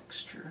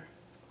texture.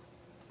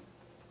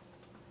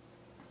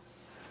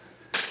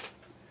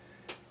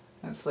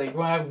 It's like,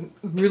 when I'm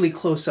really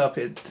close up,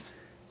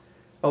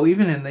 oh,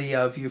 even in the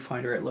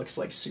viewfinder, it looks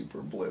like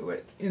super blue.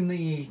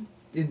 In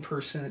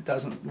person, it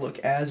doesn't look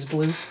as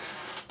blue.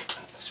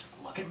 Just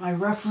look at my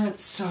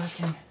reference so I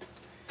can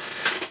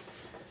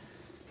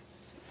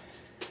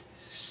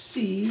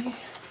see.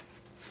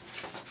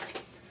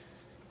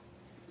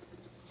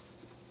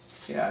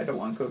 Yeah, I don't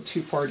want to go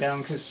too far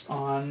down because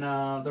on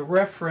the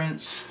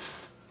reference,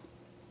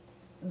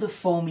 the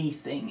foamy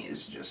thing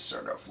is just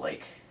sort of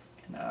like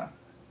in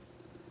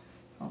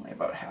only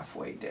about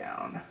halfway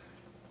down.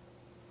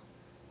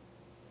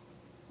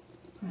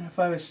 And if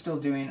I was still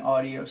doing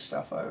audio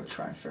stuff, I would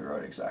try and figure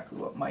out exactly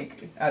what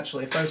mic.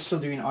 Actually, if I was still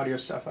doing audio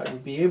stuff, I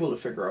would be able to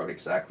figure out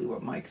exactly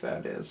what mic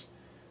that is.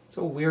 It's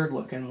a weird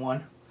looking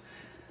one.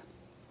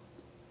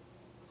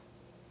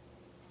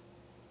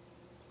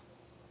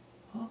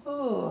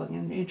 Oh,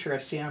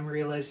 interesting. I'm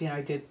realizing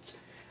I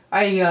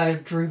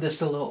drew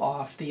this a little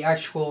off. The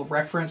actual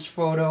reference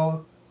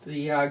photo,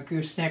 the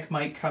gooseneck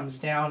mic comes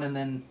down and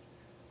then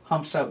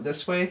humps out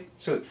this way.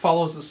 So it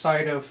follows the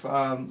side of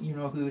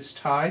you-know-who's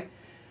tie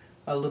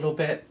a little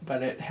bit,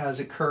 but it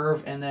has a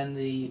curve, and then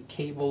the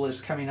cable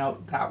is coming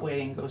out that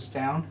way and goes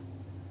down.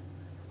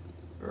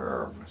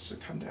 Or must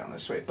it come down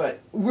this way? But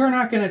we're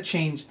not going to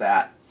change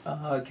that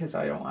because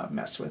I don't want to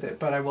mess with it.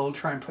 But I will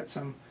try and put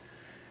some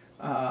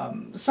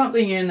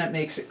something in that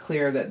makes it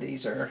clear that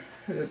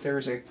that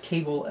there's a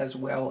cable as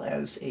well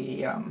as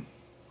a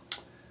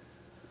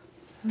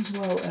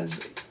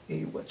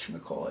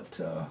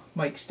whatchamacallit,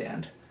 mic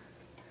stand.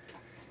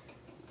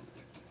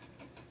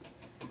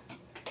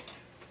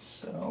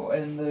 So,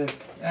 and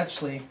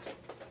actually,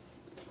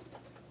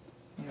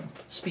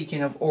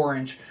 speaking of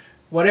orange,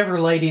 whatever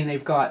lighting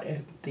they've got,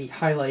 the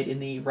highlight in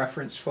the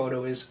reference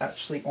photo is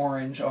actually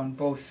orange on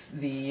both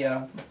the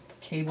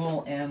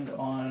cable and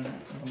on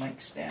the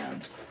mic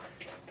stand.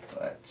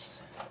 But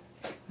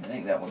I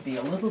think that would be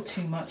a little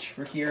too much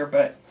for here,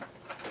 but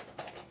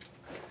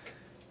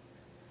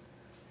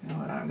you know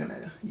what, I'm going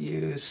to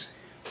use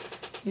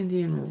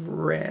Indian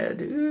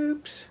red.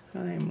 Oops,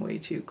 I'm way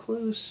too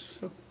close.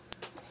 So,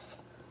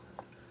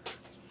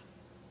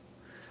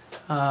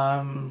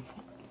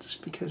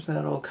 just because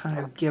that'll kind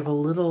of give a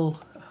little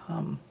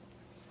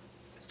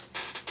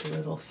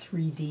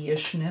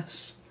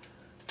 3D-ishness.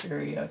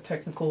 Very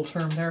technical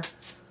term there.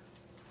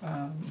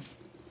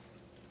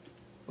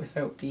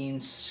 Without being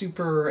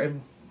super,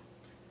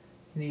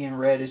 Indian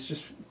red is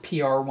just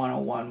PR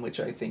 101,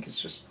 which I think is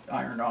just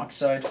iron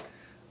oxide.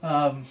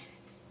 I'm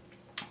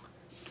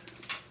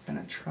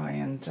gonna try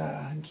and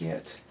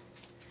get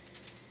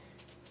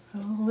a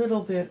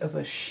little bit of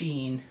a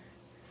sheen.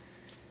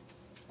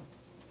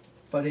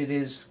 But it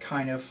is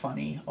kind of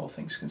funny, all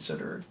things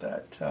considered,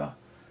 that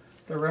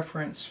the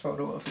reference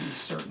photo of a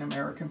certain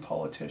American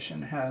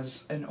politician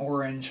has an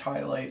orange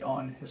highlight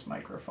on his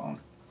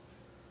microphone.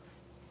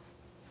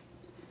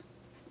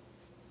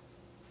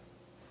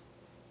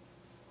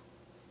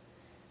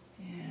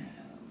 And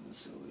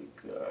so we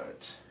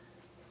got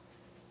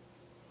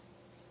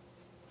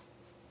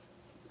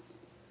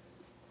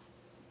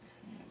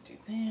do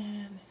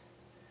that.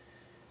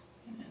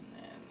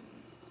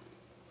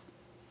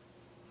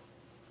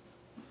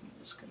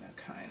 Just gonna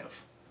kind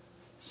of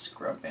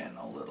scrub in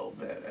a little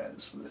bit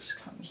as this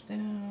comes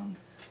down.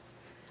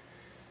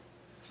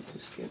 So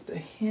just get the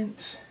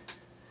hint.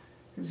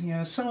 Because, you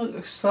know,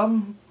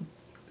 some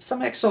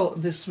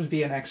this would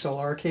be an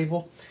XLR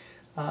cable.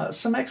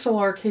 Some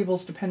XLR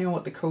cables, depending on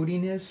what the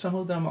coating is, some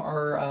of them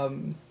are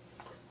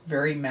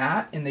very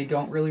matte and they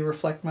don't really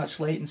reflect much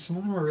light, and some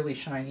of them are really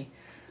shiny.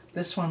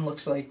 This one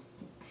looks like,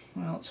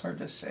 well, it's hard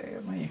to say.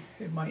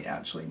 It might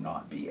actually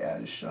not be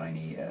as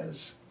shiny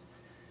as,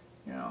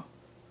 you know,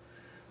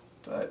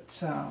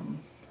 but I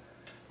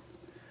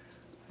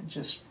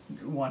just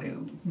want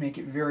to make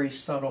it very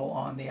subtle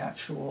on the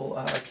actual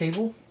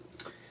cable.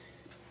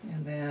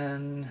 And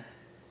then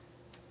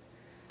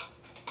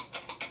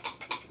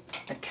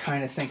I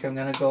kind of think I'm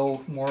going to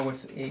go more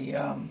with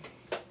a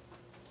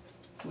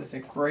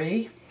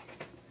gray,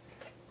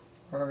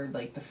 or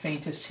like the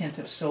faintest hint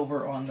of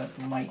silver on the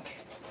mic,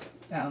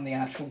 on the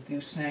actual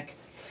gooseneck,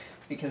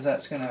 because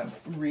that's going to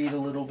read a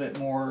little bit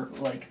more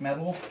like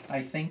metal,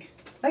 I think.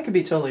 I could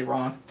be totally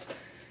wrong,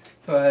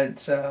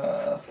 but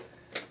I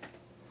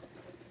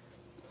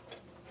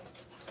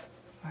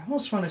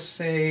almost want to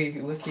say,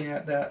 looking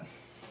at that,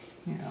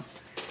 you know,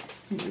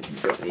 you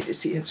don't need to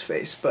see his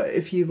face, but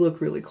if you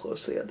look really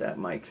closely at that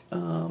mic,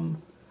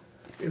 in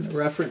the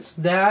reference,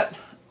 that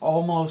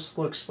almost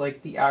looks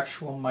like the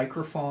actual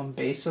microphone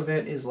base of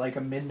it is like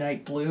a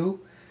midnight blue,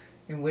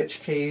 in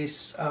which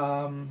case,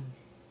 I'll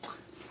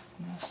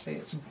say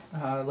it's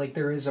like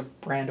there is a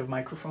brand of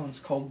microphones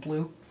called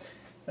Blue.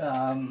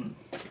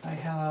 I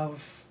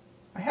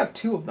have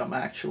two of them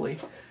actually.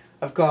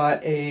 I've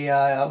got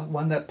a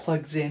one that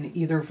plugs in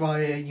either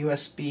via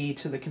USB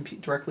to the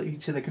directly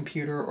to the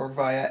computer, or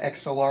via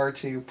XLR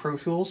to Pro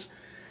Tools.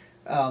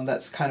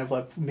 That's kind of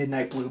like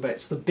midnight blue, but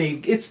it's the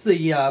big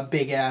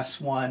ass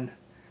one.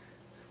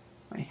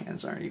 My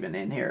hands aren't even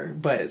in here,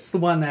 but it's the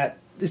one that,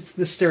 it's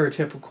the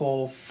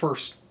stereotypical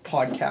first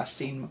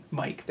podcasting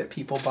mic that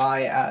people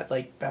buy at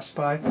like Best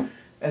Buy.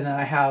 And then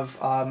I have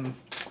I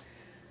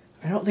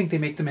don't think they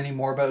make them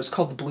anymore, but it was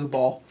called the Blue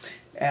Ball,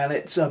 and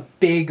it's a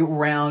big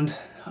round.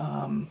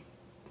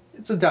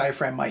 It's a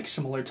diaphragm mic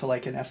similar to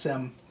like an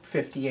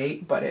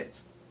SM58, but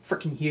it's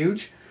freaking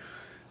huge.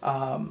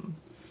 And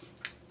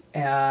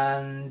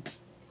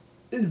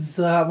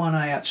that one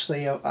I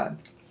actually,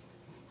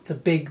 the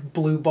big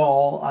Blue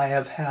Ball I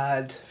have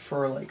had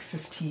for like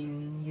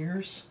 15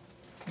 years.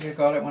 I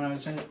got it when I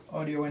was in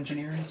audio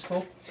engineering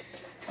school.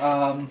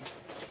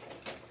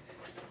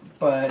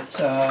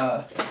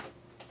 But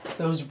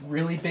those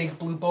really big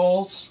blue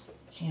balls,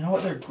 you know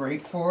what they're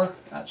great for?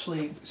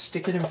 Actually,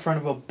 stick it in front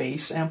of a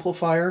bass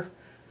amplifier,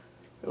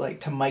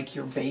 like to mic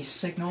your bass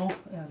signal,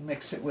 and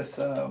mix it with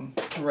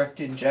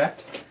direct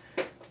inject,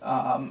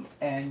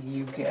 and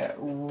you get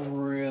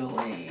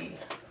really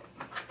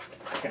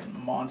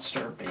freaking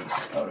monster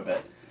bass out of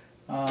it.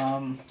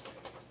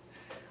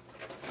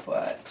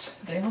 But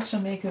they also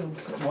make a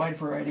wide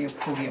variety of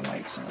podium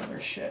mics and other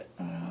shit.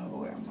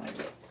 Where am I?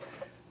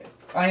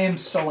 I am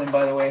stalling,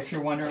 by the way, if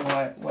you're wondering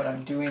what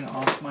I'm doing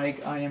off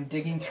mic. I am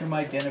digging through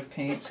my bin of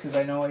paints, because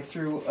I know I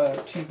threw a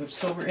tube of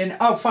silver in.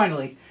 Oh,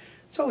 finally!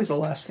 It's always the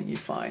last thing you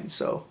find,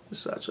 so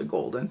this is actually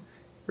golden,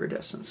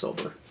 iridescent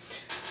silver.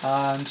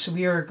 So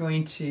we are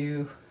going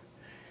to...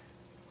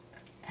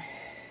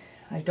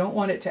 I don't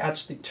want it to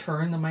actually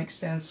turn the mic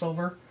stand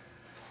silver.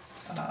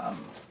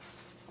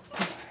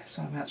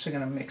 So I'm actually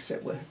going to mix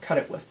it with, cut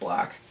it with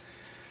black.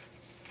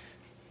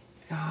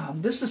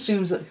 This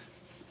assumes that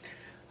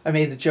I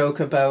made the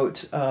joke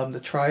about the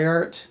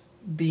tri-art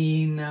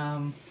being,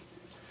 not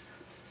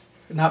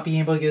being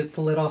able to get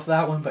the lid off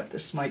that one, but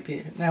this might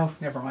be, no,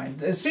 never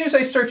mind. As soon as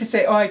I start to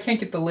say, oh, I can't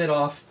get the lid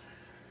off,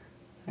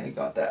 I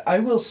got that. I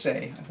will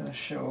say, I'm going to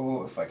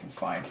show if I can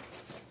find.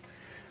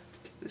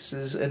 This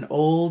is an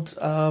old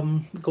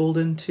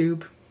golden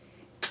tube.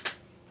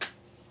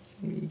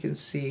 You can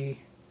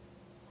see,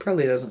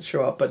 probably doesn't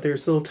show up, but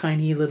there's little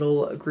tiny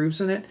little grooves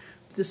in it.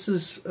 This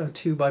is a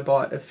tube I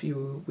bought a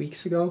few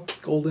weeks ago,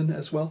 golden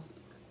as well.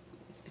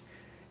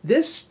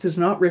 This does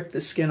not rip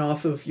the skin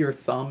off of your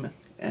thumb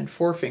and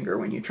forefinger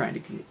when you're trying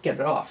to get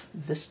it off.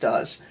 This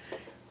does.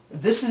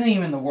 This isn't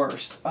even the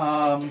worst.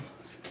 I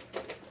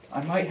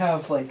might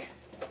have like,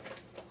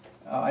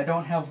 I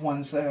don't have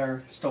ones that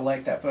are still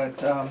like that, but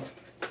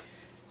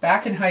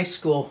back in high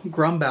school,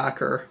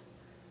 Grumbacher,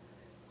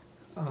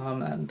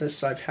 and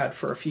this I've had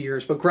for a few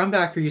years, but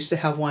Grumbacher used to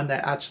have one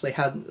that actually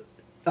had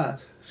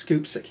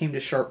scoops that came to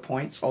sharp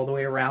points all the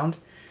way around.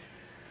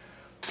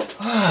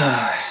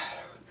 I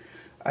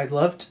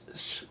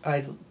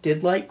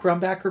did like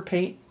Grumbacher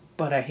paint,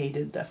 but I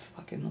hated the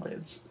fucking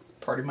lids.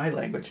 Pardon my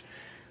language.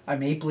 I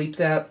may bleep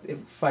that.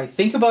 If I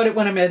think about it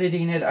when I'm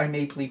editing it, I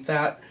may bleep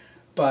that.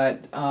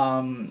 But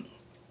I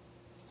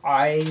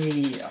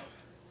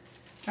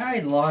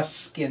lost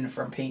skin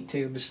from paint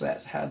tubes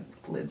that had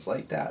lids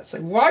like that. It's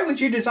like, why would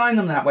you design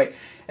them that way?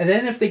 And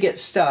then if they get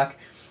stuck,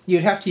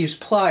 you'd have to use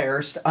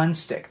pliers to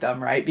unstick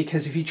them, right?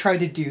 Because if you try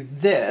to do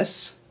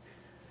this,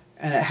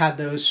 and it had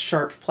those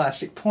sharp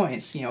plastic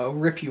points, you know, it'll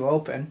rip you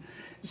open.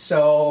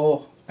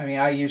 So, I mean,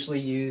 I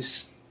usually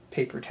use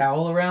paper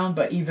towel around,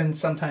 but even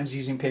sometimes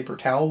using paper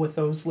towel with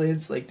those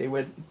lids, like it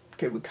would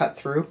cut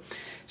through.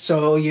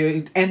 So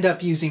you end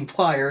up using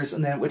pliers,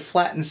 and then it would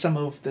flatten some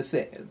of the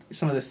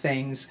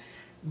things,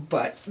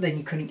 but then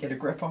you couldn't get a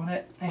grip on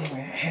it.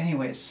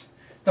 Anyways,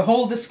 the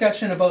whole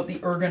discussion about the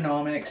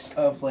ergonomics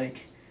of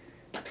like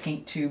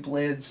paint tube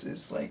lids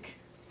is like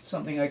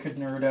something I could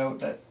nerd out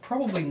that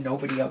probably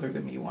nobody other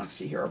than me wants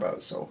to hear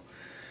about. So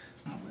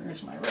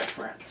where's my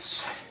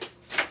reference?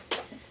 So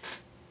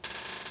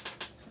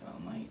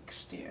mic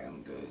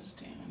stand goes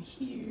down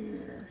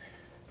here.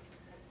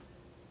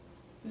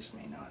 This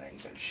may not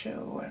even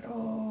show at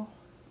all.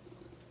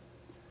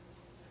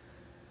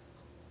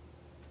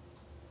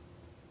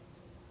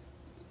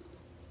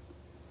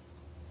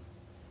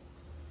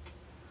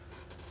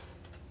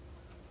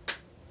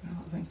 I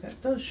don't think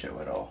that does show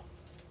at all.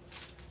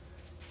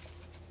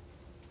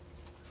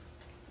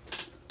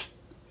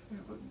 We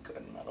have a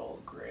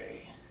gunmetal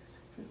gray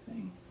type of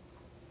thing.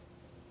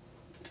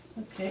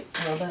 Okay,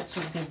 well that's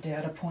a good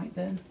data point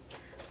then.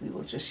 We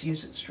will just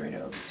use it straight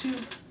out of the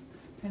tube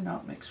and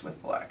not mix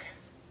with black.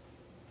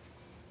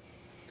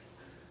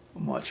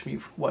 Watch me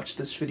watch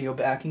this video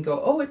back and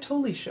go, oh, it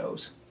totally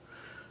shows.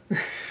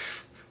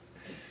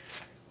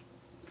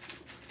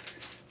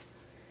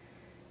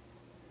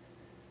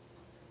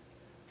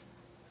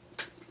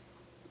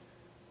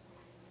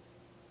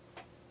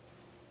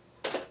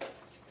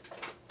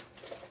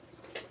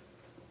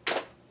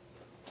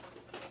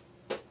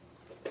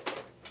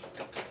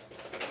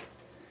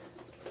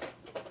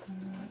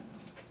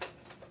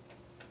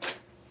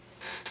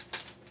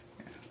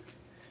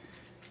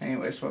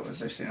 Anyways, what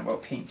was I saying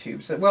about paint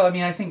tubes? Well, I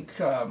mean, I think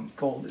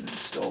golden is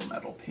still a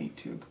metal paint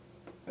tube,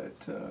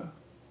 but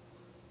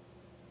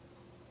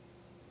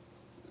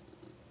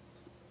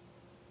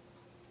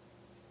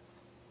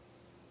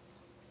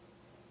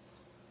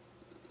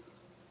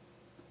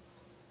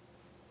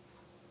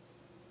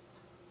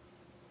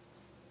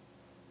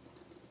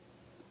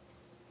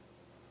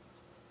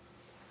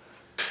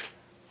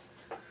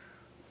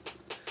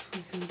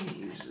let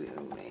me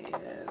zoom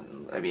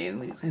in. I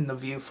mean, in the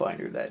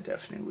viewfinder, that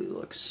definitely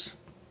looks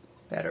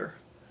better.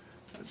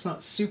 It's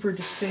not super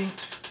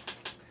distinct,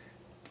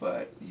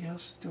 but you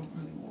also don't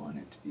really want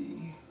it to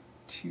be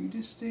too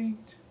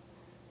distinct.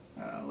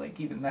 Like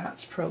even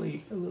that's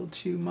probably a little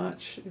too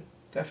much. It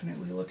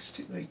definitely looks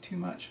too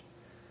much.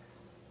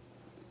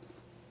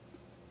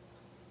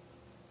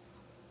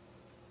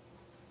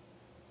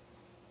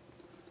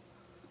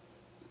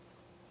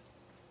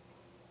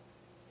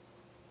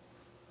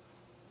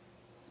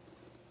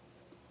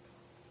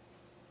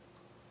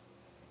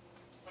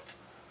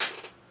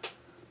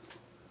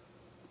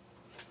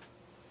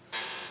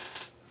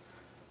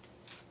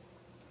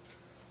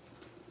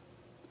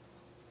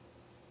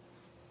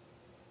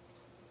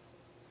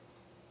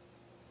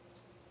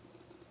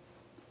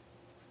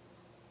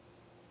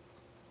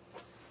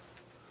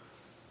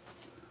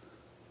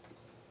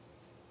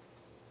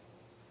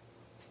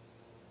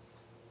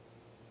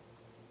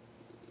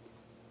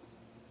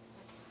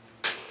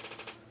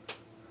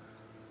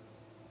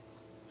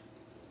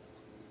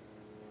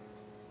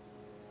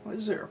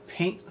 Is there a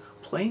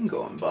plane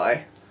going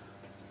by?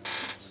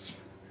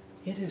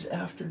 It is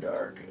after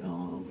dark.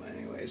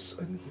 Anyways,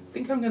 I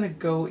think I'm gonna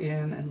go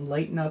in and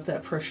lighten up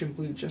that Prussian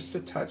blue just a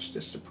touch,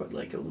 just to put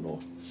like a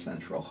little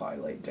central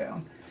highlight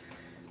down.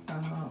 So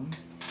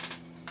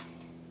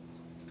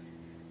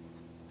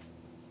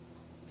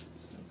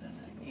then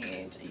I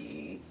need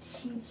a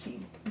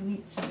teensy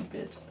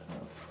bit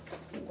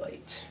of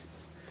light.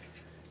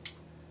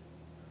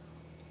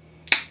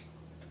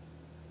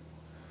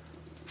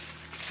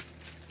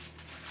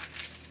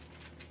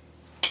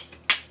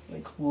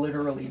 Like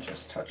literally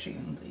just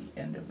touching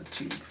the end of the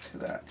tube to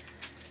that.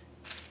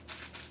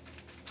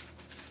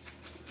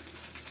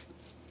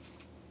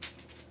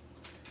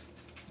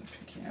 I'm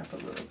picking up a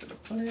little bit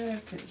of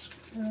black as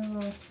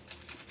well.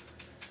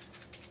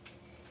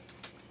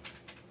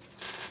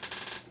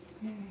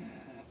 Yeah.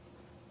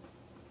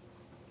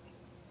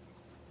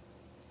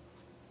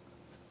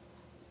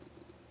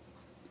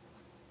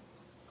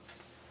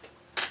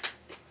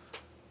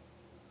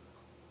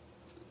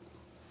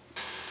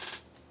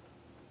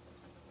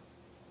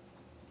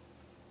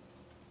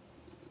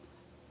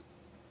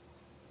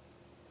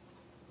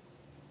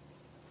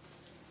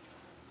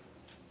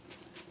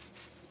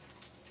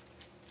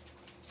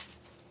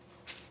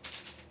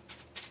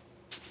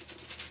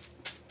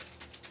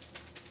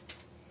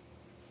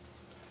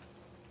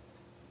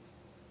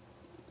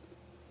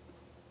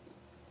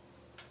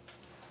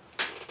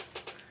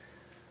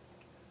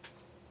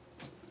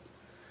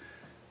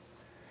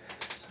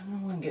 I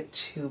don't want to get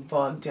too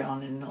bogged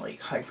down in like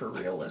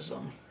hyper-realism,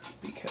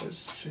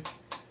 because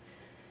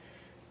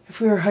if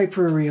we were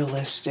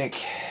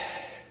hyper-realistic,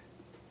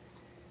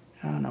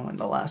 I don't know when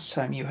the last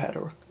time you had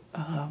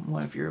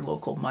one of your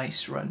local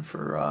mice run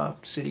for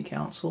city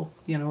council,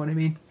 you know what I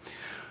mean?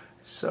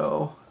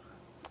 So,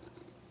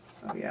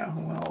 oh yeah,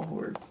 well,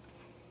 we're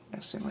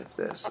messing with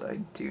this. I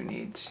do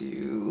need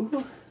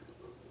to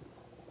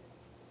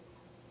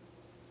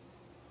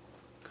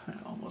kind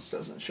of almost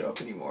doesn't show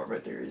up anymore,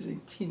 but there is a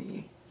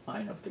teeny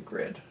line of the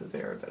grid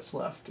there that's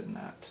left, and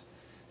that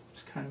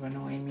is kind of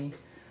annoying me.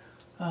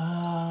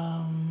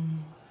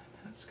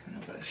 That's kind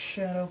of a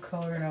shadow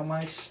color. Now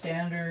my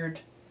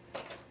standard,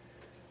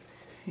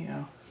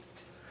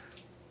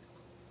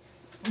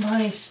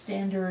 my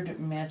standard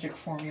magic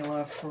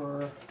formula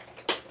for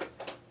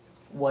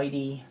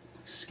whitey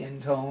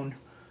skin tone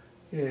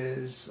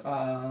is,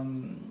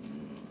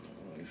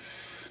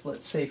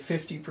 let's say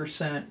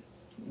 50%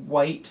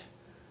 white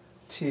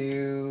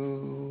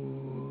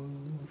to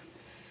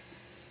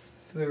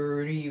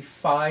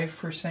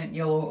 35%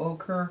 yellow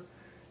ochre,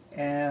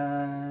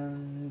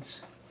 and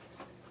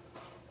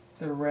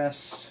the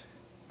rest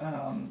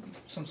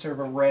some sort of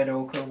a red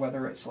ochre,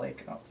 whether it's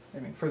like, I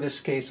mean, for this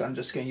case I'm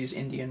just going to use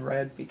Indian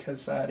red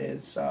because that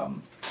is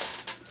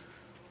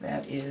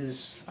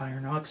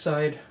iron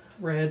oxide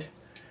red,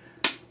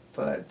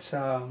 but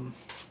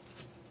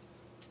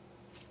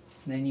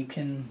then you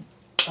can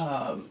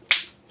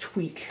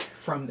tweak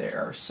from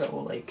there.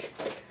 So like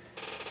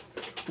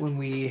when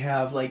we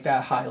have like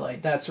that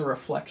highlight, that's a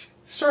reflection,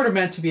 sort of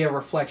meant to be a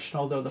reflection,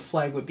 although the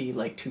flag would be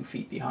like 2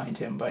 feet behind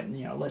him, but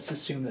let's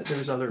assume that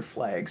there's other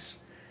flags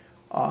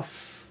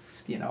off,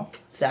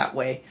 that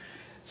way.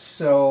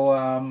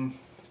 So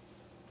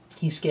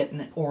he's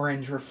getting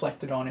orange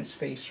reflected on his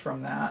face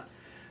from that,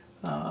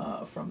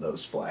 from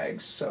those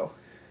flags. So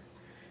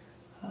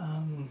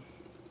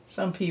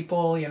some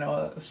people,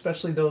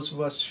 especially those of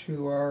us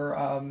who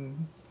are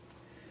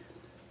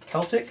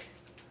Celtic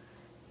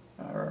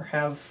or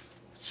have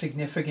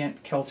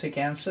significant Celtic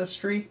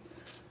ancestry,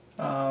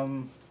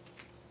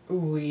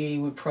 we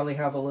would probably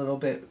have a little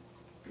bit,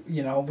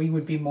 we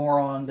would be more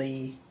on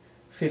the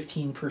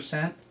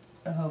 15%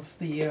 of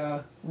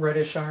the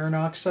reddish iron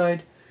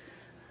oxide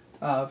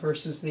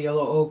versus the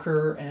yellow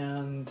ochre,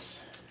 and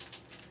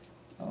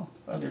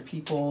other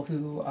people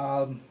who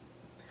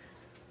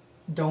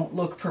don't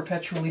look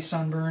perpetually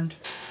sunburned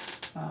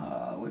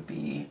would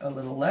be a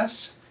little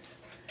less.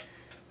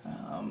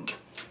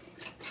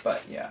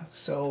 But yeah,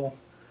 so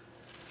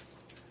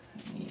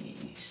let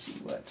me see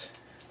why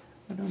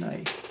don't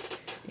I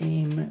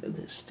aim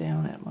this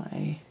down at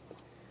my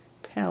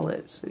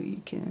palette so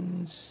you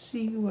can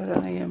see what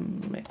I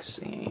am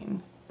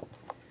mixing.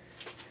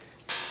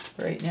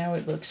 Right now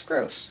it looks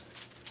gross,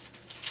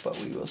 but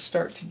we will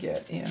start to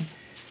get in.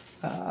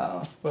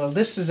 Well,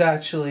 this is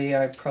actually,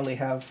 I probably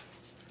have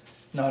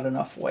not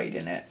enough white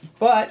in it,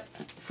 but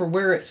for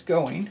where it's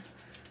going,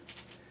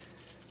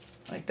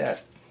 like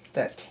that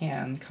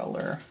tan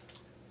color,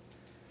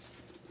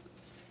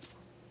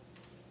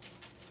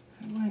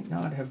 it might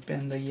not have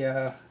been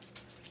the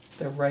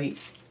right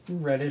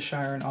reddish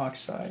iron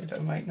oxide. I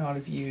might not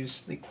have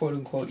used the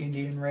quote-unquote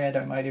Indian red.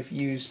 I might have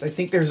used, I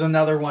think there's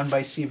another one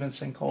by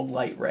Stevenson called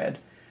light red,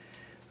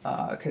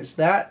 because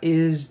that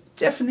is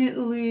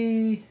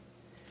definitely,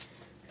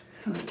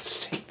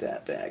 let's take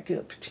that back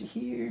up to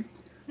here.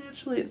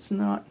 Actually, it's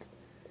not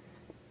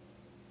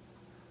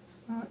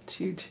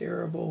too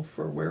terrible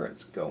for where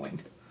it's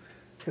going,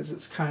 because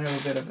it's kind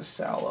of a bit of a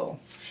sallow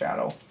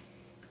shadow,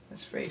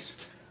 his face.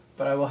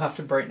 But I will have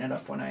to brighten it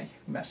up when I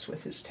mess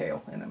with his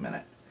tail in a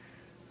minute.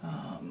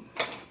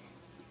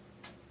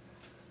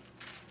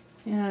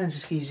 Yeah, I'm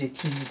just going to use a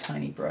teeny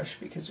tiny brush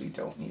because we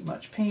don't need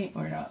much paint.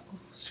 We're not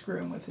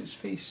screwing with his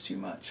face too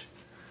much.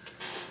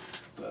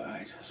 But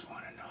I just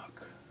want to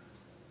knock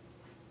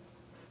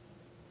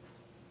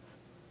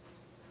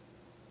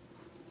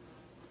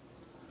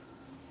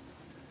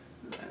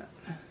that.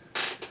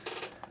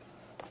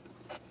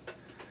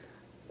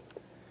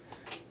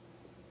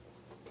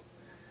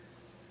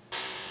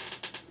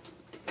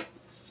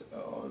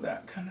 So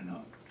that kind of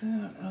knocked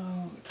that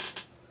out.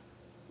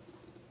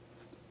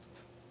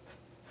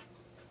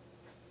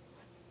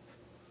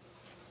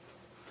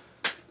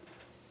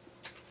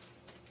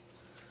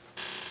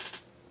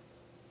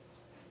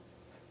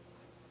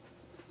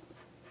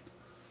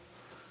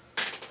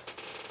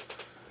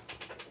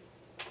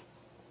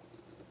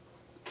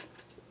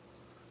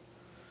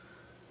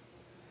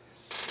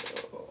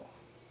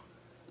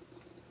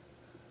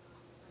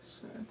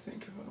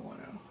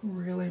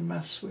 Really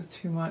mess with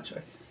too much. I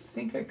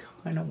think I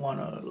kind of want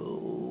to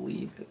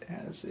leave it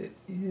as it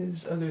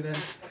is, other than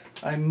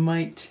I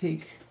might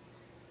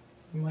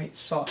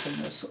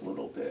soften this a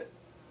little bit.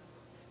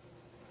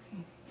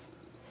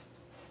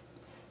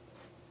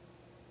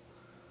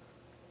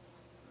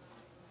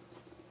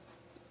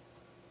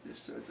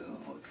 Just so it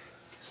doesn't look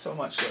so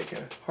much like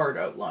a hard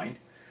outline.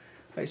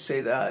 I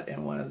say that,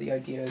 and one of the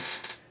ideas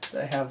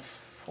that I have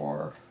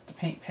for the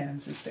paint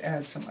pens is to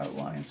add some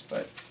outlines,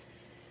 but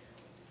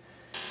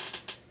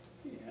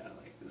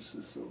this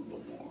is a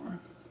little more.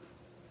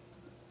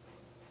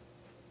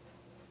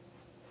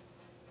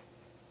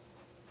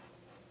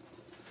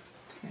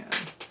 And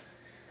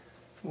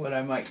what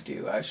I might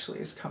do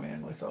actually is come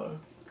in with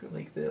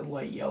like the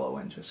light yellow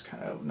and just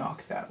kind of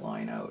knock that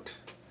line out.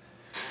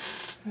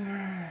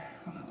 Well,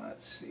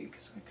 let's see,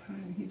 because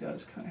he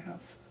does kind of have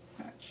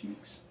fat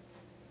cheeks.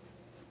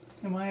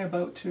 Am I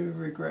about to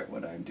regret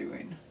what I'm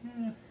doing?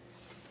 Yeah.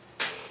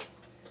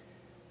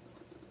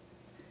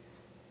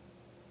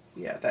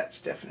 yeah,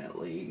 that's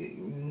definitely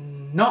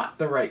not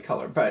the right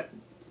color, but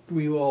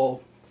we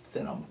will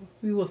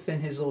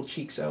thin his little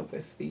cheeks out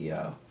with the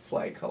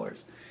flag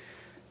colors.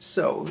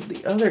 So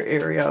the other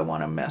area I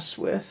want to mess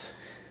with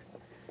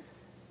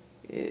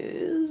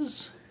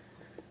is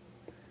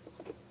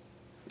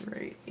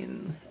right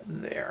in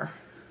there,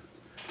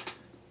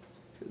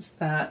 because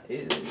that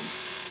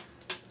is,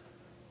 I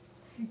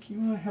think you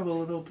want to have a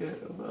little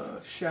bit of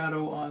a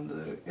shadow on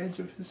the edge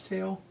of his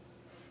tail.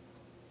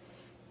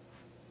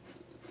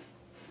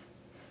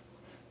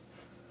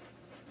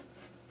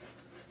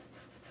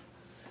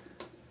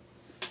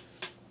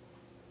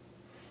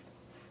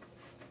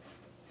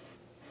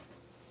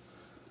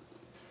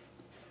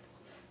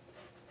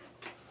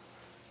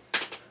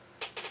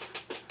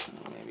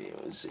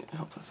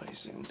 Help if I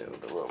zoomed out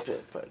a little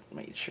bit, but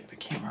made sure the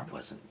camera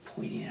wasn't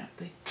pointing at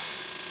the.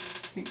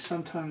 I think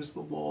sometimes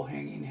the wall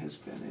hanging has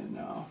been in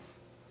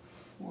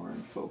more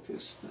in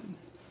focus than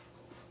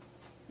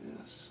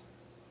this.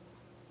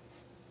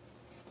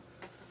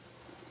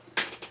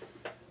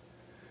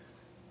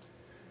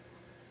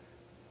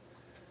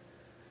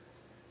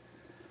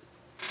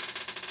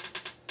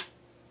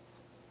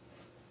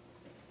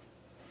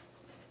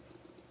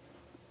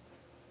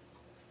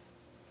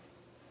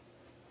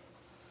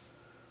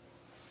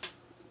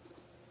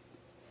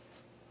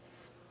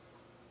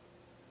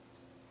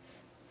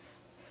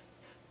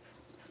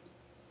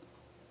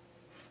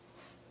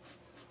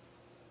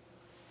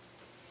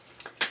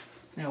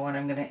 Now what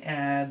I'm going to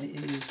add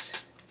is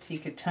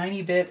take a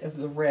tiny bit of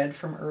the red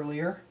from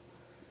earlier,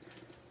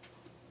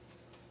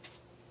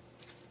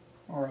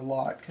 or a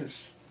lot,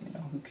 because, you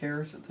know, who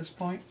cares at this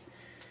point.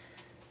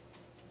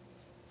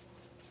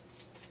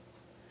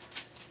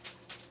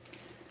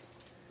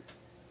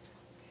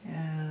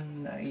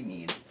 And I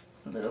need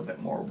a little bit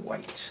more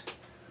white,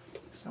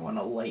 so I want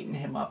to lighten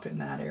him up in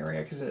that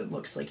area because it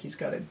looks like he's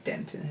got a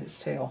dent in his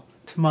tail,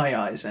 to my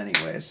eyes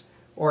anyways.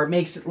 Or it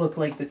makes it look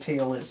like the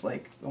tail is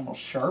like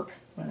almost sharp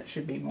when it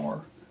should be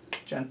more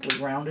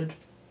gently rounded.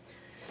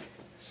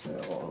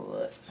 So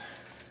let's...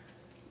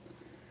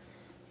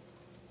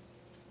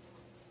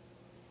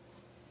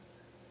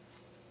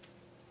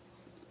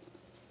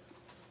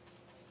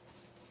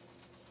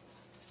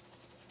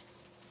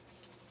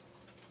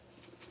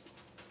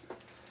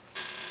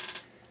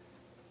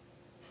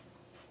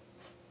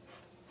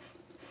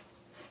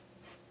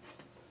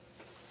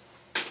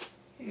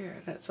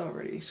 Here, that's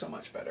already so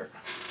much better.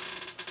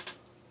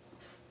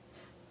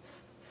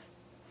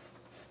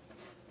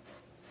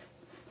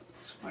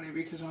 Funny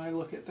because when I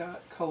look at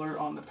that color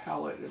on the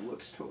palette, it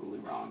looks totally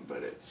wrong,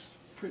 but it's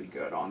pretty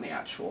good on the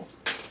actual,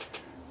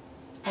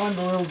 on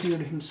the little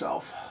dude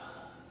himself.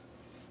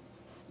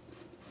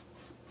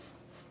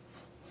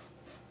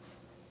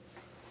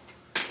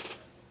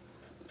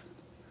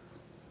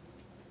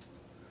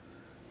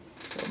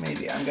 So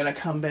maybe I'm gonna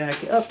come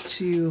back up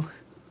to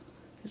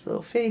his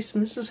little face,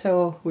 and this is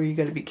how, where you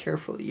gotta be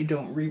careful that you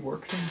don't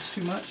rework things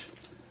too much.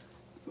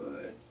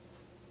 But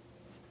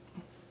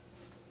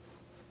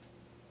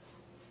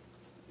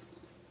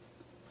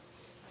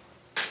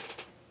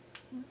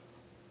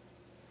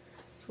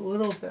it's a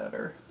little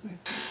better, I think,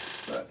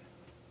 but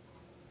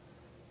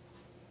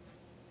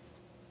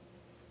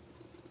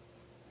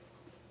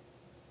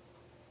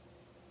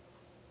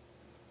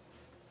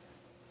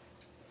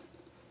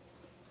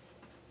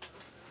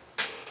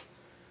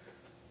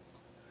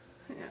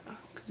yeah,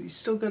 because he's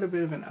still got a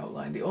bit of an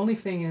outline. The only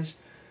thing is,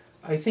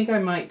 I think I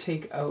might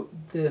take out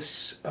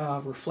this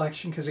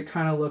reflection because it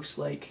kind of looks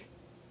like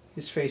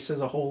his face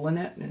has a hole in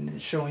it and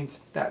it's showing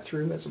that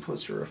through as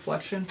opposed to a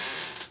reflection.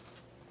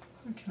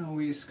 I can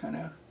always kind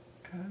of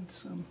add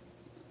some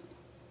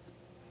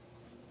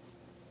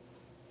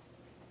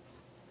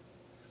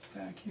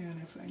back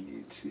in if I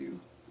need to.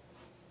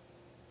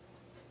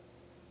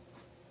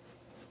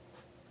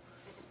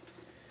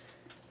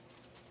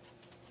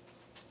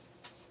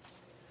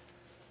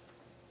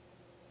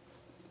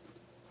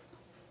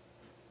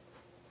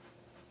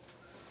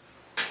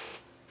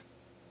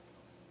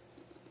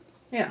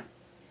 Yeah.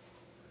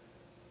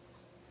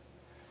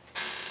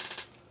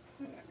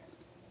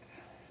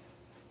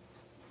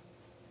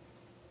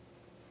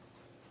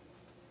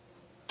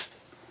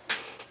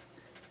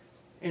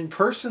 In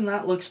person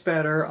that looks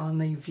better. On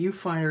the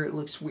viewfinder it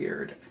looks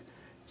weird.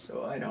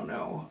 So I don't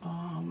know.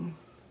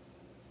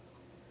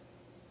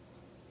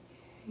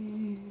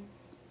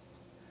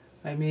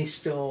 I may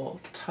still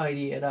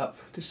tidy it up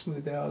to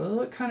smooth it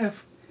out. It kind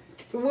of,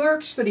 it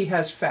works that he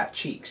has fat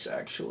cheeks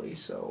actually,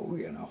 so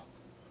you know.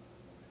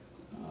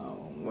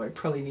 What I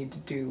probably need to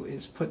do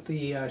is put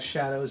the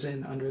shadows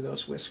in under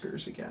those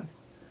whiskers again.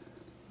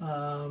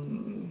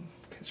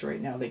 Because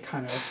right now they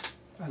kind of,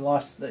 I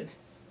lost the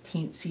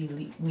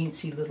teensy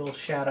weensy little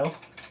shadow.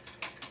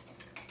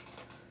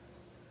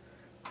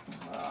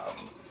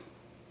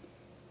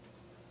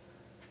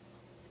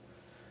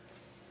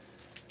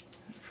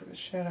 For the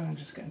shadow, I'm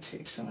just going to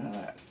take some of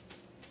that.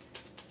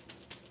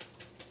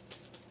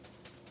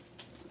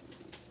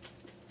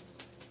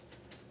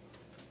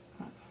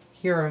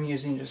 Here I'm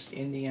using just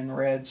Indian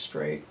red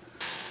straight.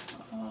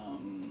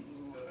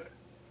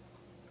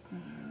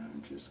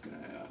 just gonna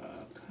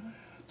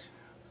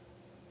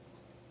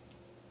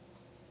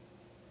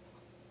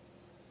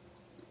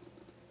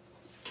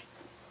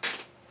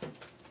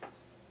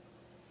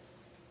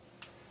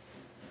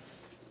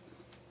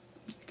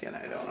again,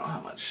 I don't know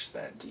how much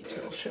that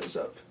detail shows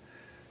up.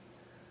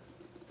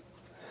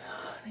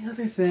 The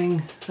other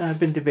thing, I've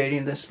been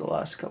debating this the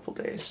last couple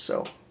days,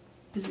 so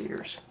his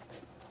ears.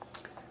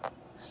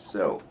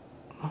 So,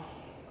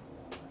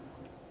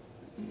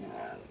 and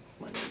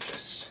let me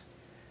just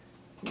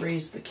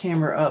raise the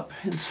camera up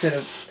instead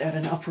of at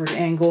an upward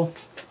angle.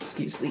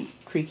 Excuse the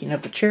creaking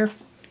of the chair.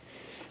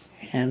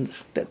 And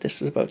that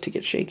this is about to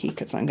get shaky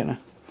because I'm going to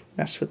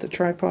mess with the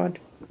tripod.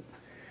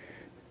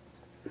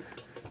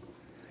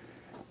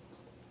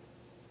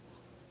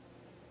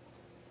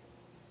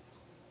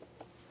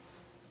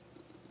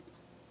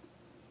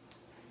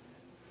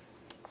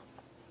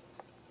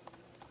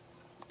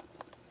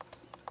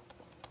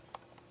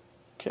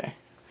 Okay.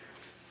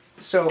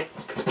 So,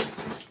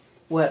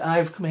 what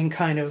I've been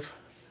kind of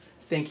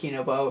thinking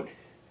about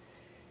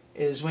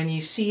is when you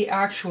see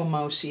actual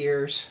mouse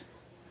ears,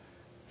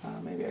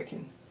 maybe I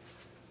can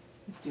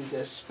do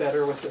this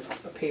better with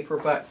a paper,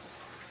 but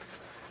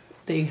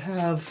they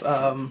have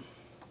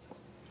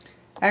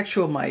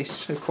actual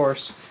mice, of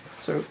course,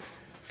 so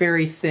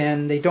very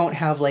thin. They don't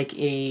have like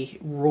a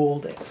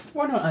rolled...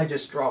 Why don't I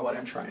just draw what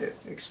I'm trying to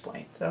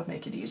explain? That'll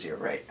make it easier,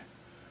 right?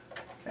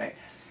 Okay.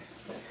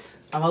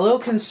 I'm a little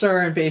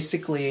concerned,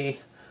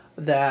 basically,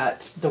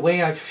 that the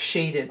way I've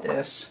shaded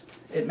this,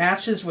 it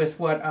matches with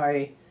what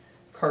I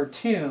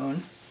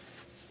cartoon.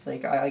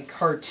 Like, I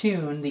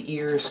cartoon the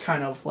ears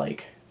kind of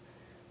like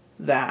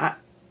that,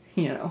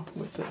 you know,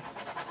 with the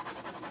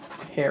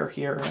hair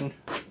here and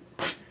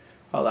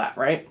all that,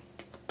 right?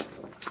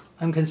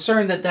 I'm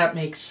concerned that that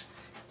makes,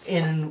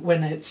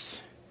 when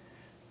it's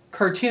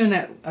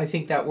cartoon, I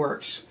think that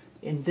works.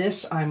 In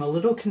this, I'm a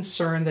little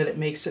concerned that it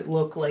makes it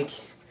look like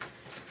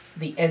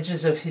the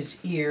edges of his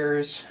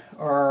ears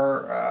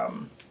are,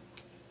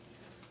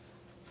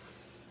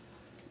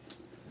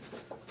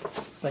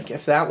 like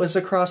if that was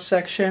a cross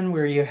section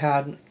where you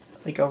had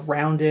like a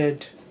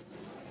rounded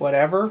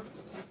whatever,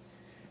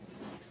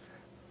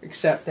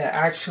 except that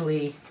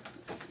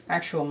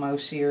actual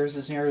mouse ears,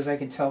 as near as I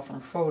can tell from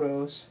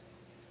photos,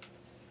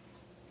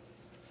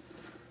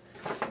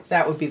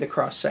 that would be the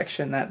cross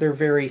section, that they're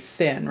very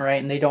thin,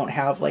 right? And they don't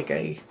have like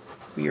a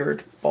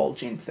weird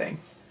bulging thing.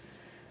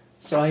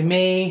 So I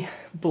may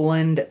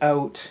blend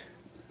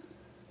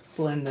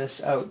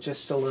this out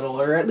just a little,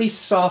 or at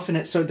least soften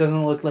it so it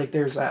doesn't look like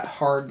there's that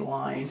hard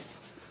line.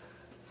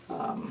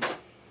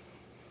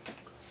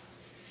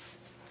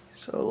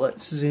 So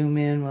let's zoom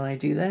in while I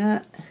do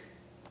that.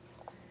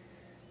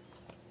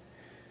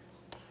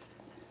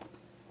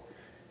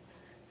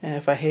 And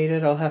if I hate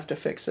it, I'll have to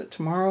fix it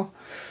tomorrow.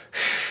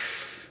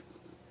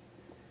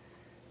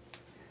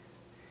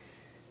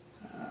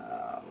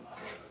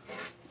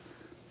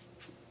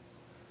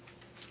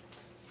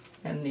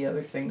 And the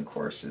other thing, of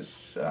course,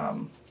 is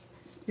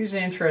here's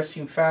an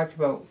interesting fact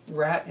about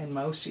rat and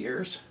mouse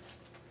ears,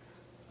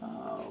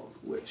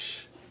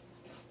 which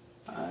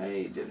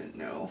I didn't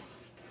know.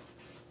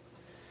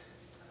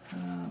 Okay,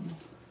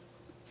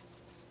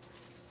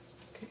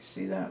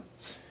 see that?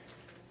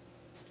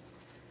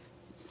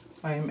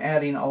 I am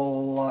adding a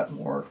lot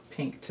more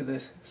pink to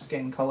the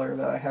skin color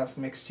that I have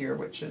mixed here,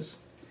 which is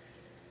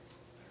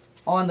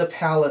on the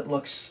palette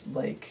looks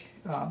like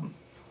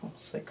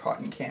almost like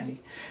cotton candy,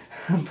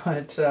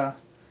 but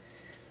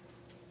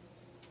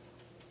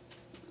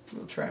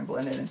we'll try and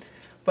blend it in.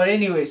 But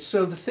anyway,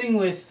 so the thing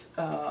with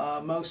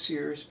mouse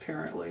ears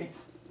apparently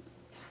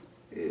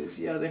is,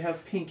 yeah, they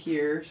have pink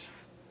ears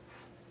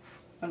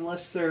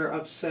unless they're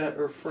upset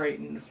or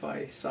frightened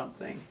by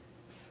something.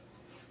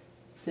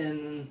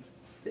 Then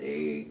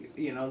they,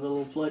 you know, the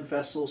little blood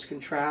vessels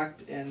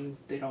contract and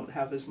they don't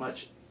have as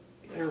much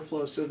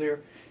airflow. So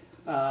they're,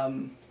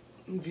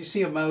 if you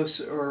see a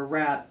mouse or a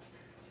rat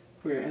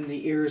and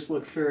the ears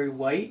look very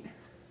white,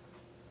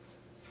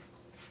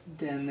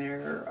 then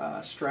they're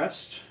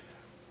stressed,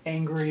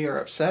 angry, or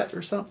upset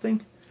or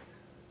something.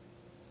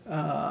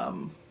 I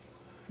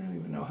don't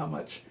even know how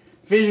much.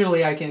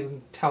 Visually, I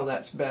can tell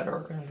that's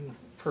better in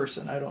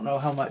person. I don't know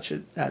how much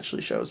it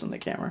actually shows in the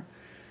camera.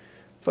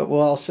 But we'll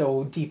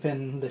also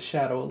deepen the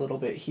shadow a little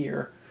bit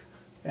here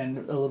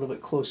and a little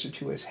bit closer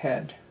to his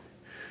head.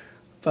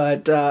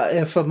 But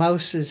if a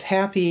mouse is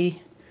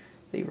happy,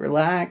 they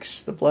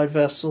relax, the blood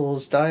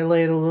vessels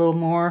dilate a little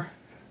more,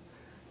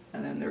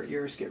 and then their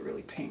ears get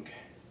really pink.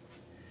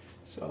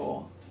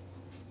 So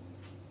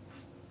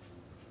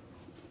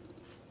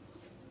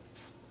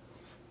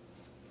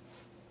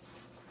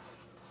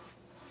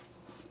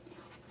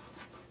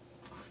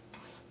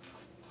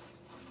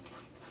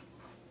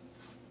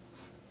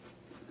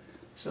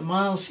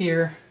Myles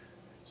here,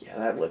 yeah,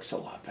 that looks a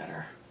lot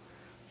better,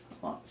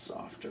 a lot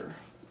softer.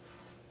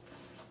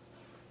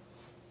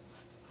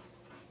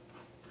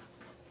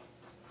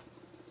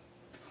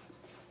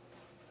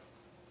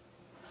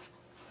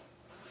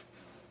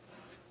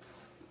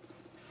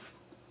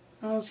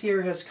 Myles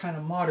here has kind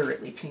of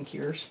moderately pink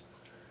ears,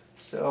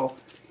 So,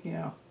 you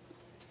know,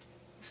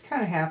 he's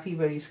kind of happy,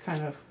 but he's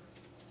kind of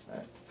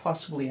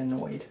possibly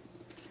annoyed.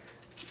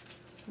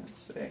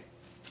 Let's see.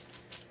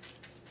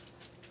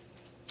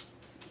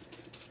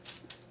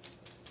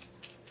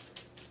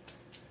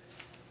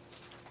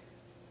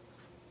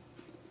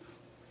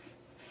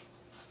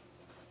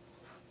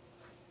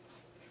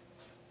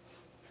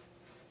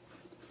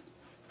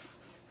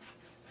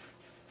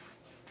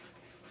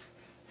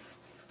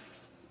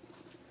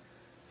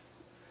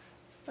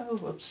 Oh,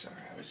 whoops, sorry,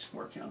 I was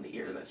working on the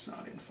ear that's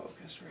not in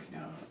focus right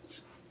now.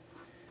 Let's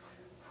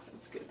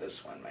get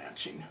this one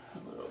matching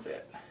a little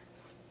bit.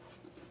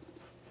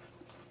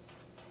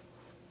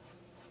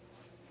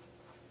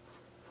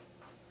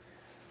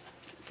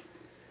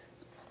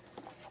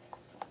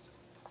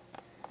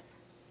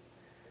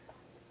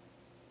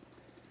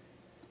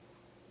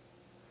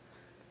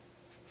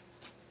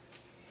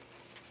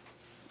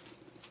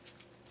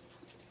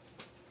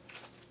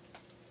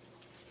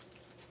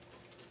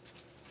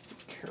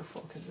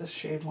 Careful, because this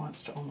shade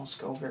wants to almost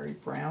go very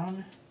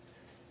brown.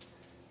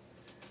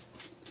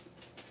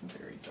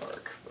 Very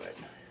dark, but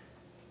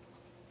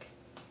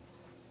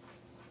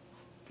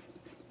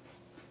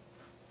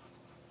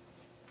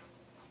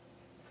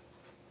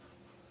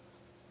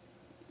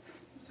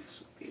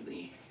this would be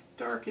the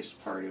darkest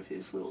part of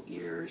his little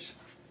ears,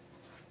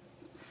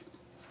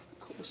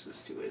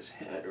 closest to his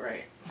head,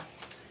 right?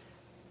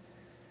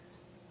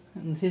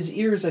 And his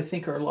ears, I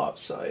think, are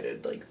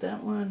lopsided, like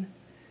that one,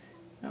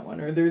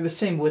 or they're the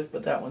same width,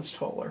 but that one's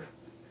taller.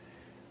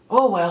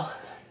 Oh well.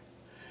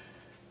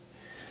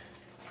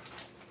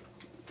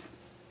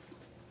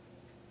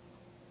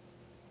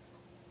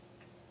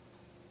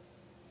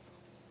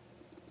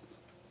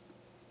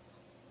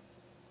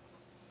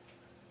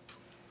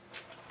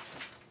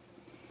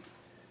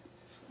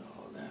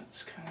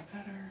 That's kind of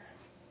better.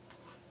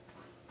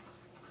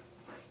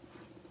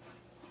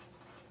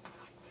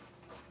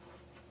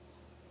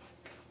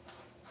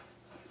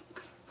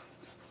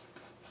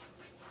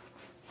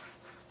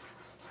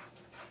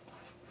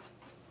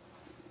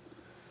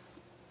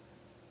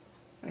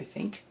 I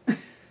think.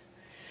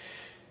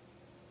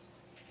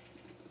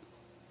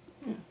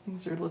 Yeah,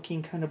 things are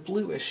looking kind of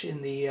bluish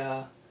in the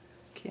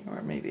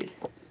camera, maybe.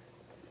 I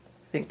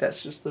think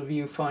that's just the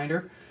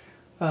viewfinder.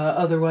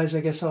 Otherwise,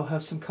 I guess I'll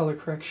have some color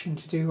correction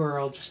to do, or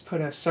I'll just put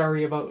a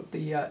sorry about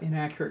the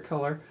inaccurate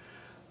color.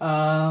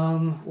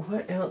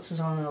 What else is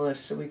on the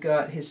list? So we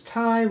got his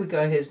tie, we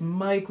got his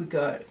mic, we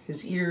got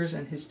his ears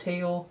and his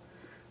tail,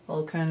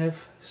 all kind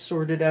of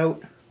sorted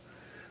out.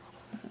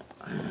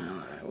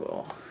 I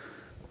will.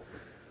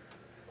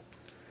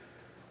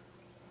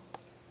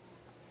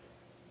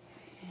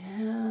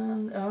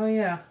 And, oh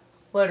yeah,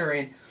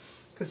 lettering.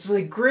 Because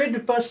the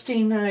grid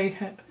busting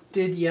I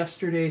did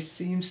yesterday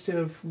seems to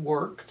have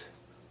worked.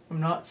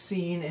 I'm not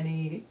seeing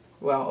any,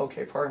 well,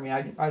 okay, pardon me,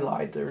 I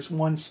lied. There's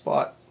one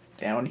spot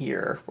down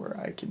here where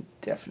I can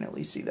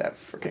definitely see that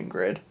frickin'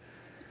 grid.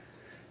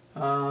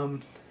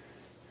 But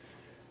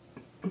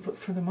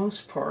for the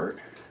most part,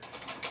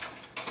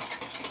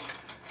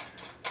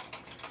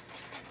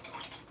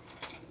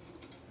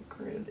 the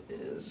grid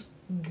is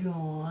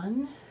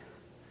gone.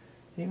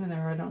 Even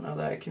there, I don't know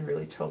that I can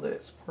really tell that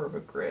it's part of a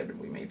grid.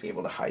 We may be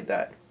able to hide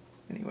that.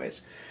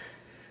 Anyways.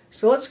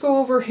 So let's go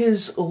over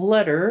his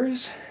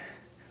letters.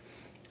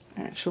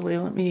 Actually,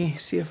 let me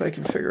see if I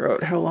can figure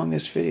out how long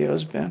this video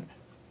has been.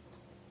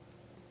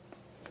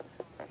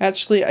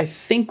 Actually, I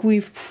think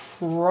we've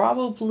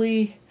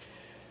probably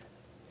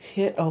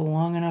hit a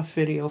long enough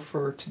video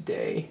for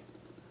today.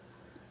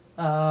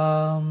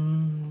 I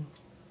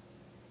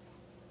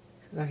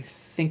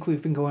think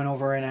we've been going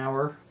over an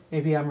hour.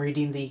 Maybe I'm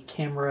reading the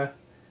camera.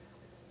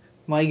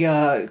 My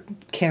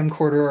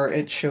camcorder,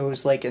 it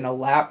shows like an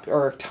elapsed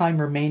or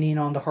time remaining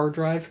on the hard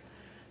drive.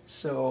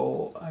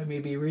 So I may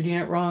be reading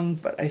it wrong,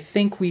 but I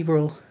think we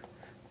will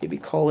maybe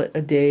call it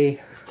a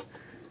day.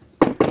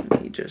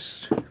 Let me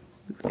just move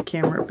the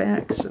camera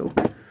back so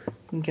we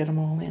can get them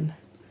all in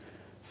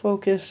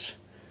focus.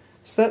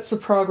 So that's the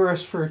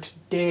progress for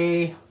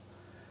today.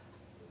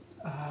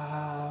 If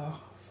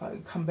I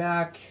come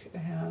back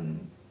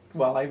and,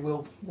 well, I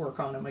will work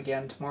on them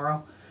again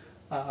tomorrow.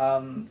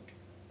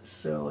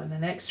 So in the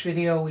next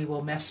video we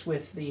will mess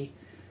with the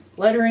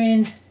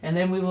lettering and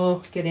then we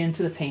will get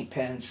into the paint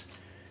pens.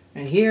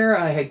 And here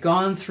I had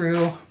gone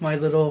through my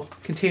little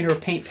container of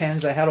paint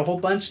pens. I had a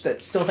whole bunch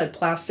that still had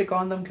plastic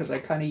on them because I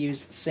kind of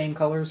use the same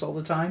colors all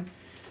the time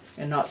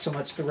and not so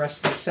much the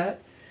rest of the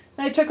set.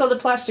 And I took all the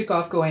plastic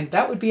off going,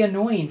 that would be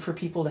annoying for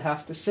people to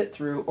have to sit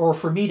through or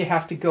for me to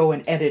have to go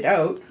and edit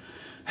out.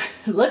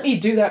 Let me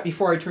do that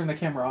before I turn the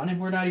camera on, and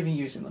we're not even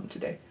using them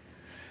today.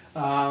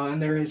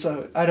 And there is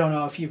a, I don't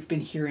know if you've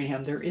been hearing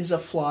him, there is a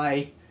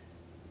fly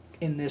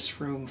in this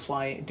room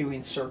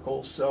doing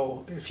circles.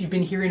 So if you've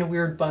been hearing a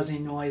weird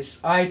buzzing noise,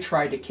 I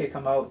tried to kick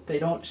them out. They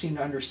don't seem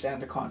to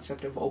understand the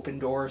concept of open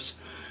doors.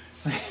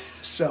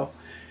 So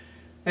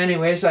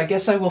anyways, I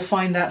guess I will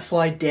find that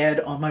fly dead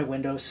on my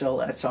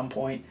windowsill at some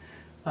point,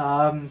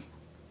 along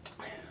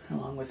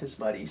with his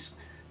buddies.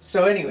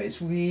 So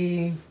anyways,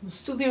 we will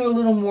still do a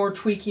little more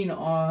tweaking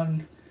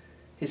on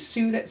his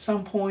suit at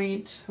some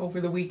point over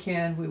the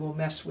weekend. We will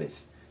mess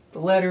with the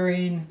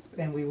lettering,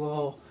 and we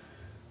will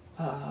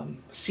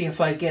see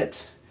if I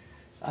get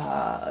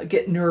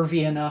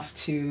nervy enough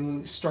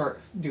to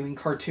start doing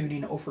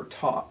cartooning over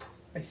top.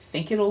 I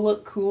think it'll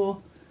look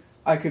cool.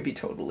 I could be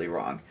totally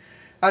wrong.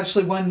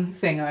 Actually, one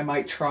thing I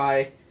might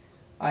try,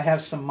 I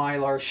have some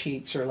Mylar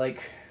sheets, or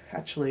like,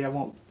 actually I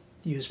won't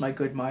use my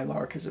good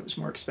Mylar because it was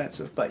more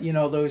expensive, but you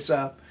know those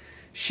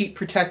sheet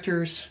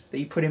protectors that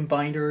you put in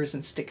binders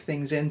and stick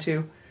things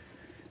into?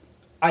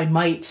 I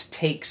might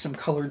take some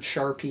colored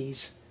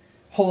Sharpies,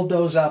 hold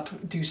those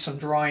up, do some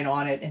drawing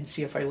on it, and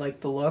see if I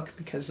like the look,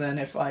 because then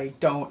if I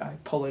don't, I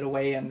pull it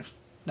away and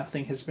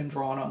nothing has been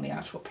drawn on the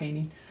actual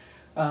painting.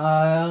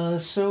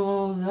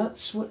 So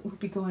that's what will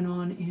be going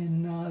on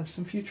in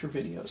some future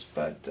videos,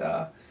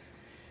 but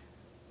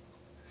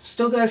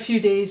still got a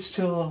few days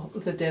till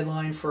the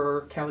deadline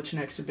for Couch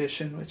and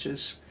Exhibition, which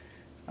is,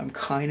 I'm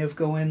kind of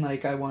going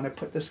like I want to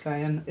put this guy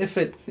in. If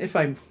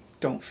I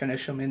don't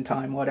finish him in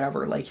time,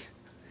 whatever, like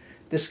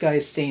this guy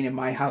is staying in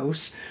my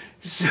house,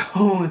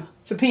 so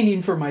it's a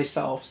painting for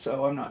myself,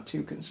 so I'm not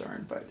too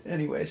concerned. But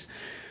anyways,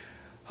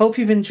 hope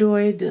you've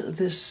enjoyed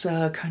this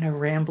kind of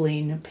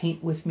rambling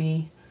paint with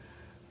me,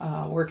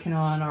 working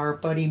on our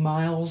buddy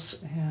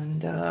Myles,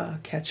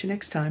 and catch you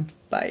next time.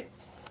 Bye.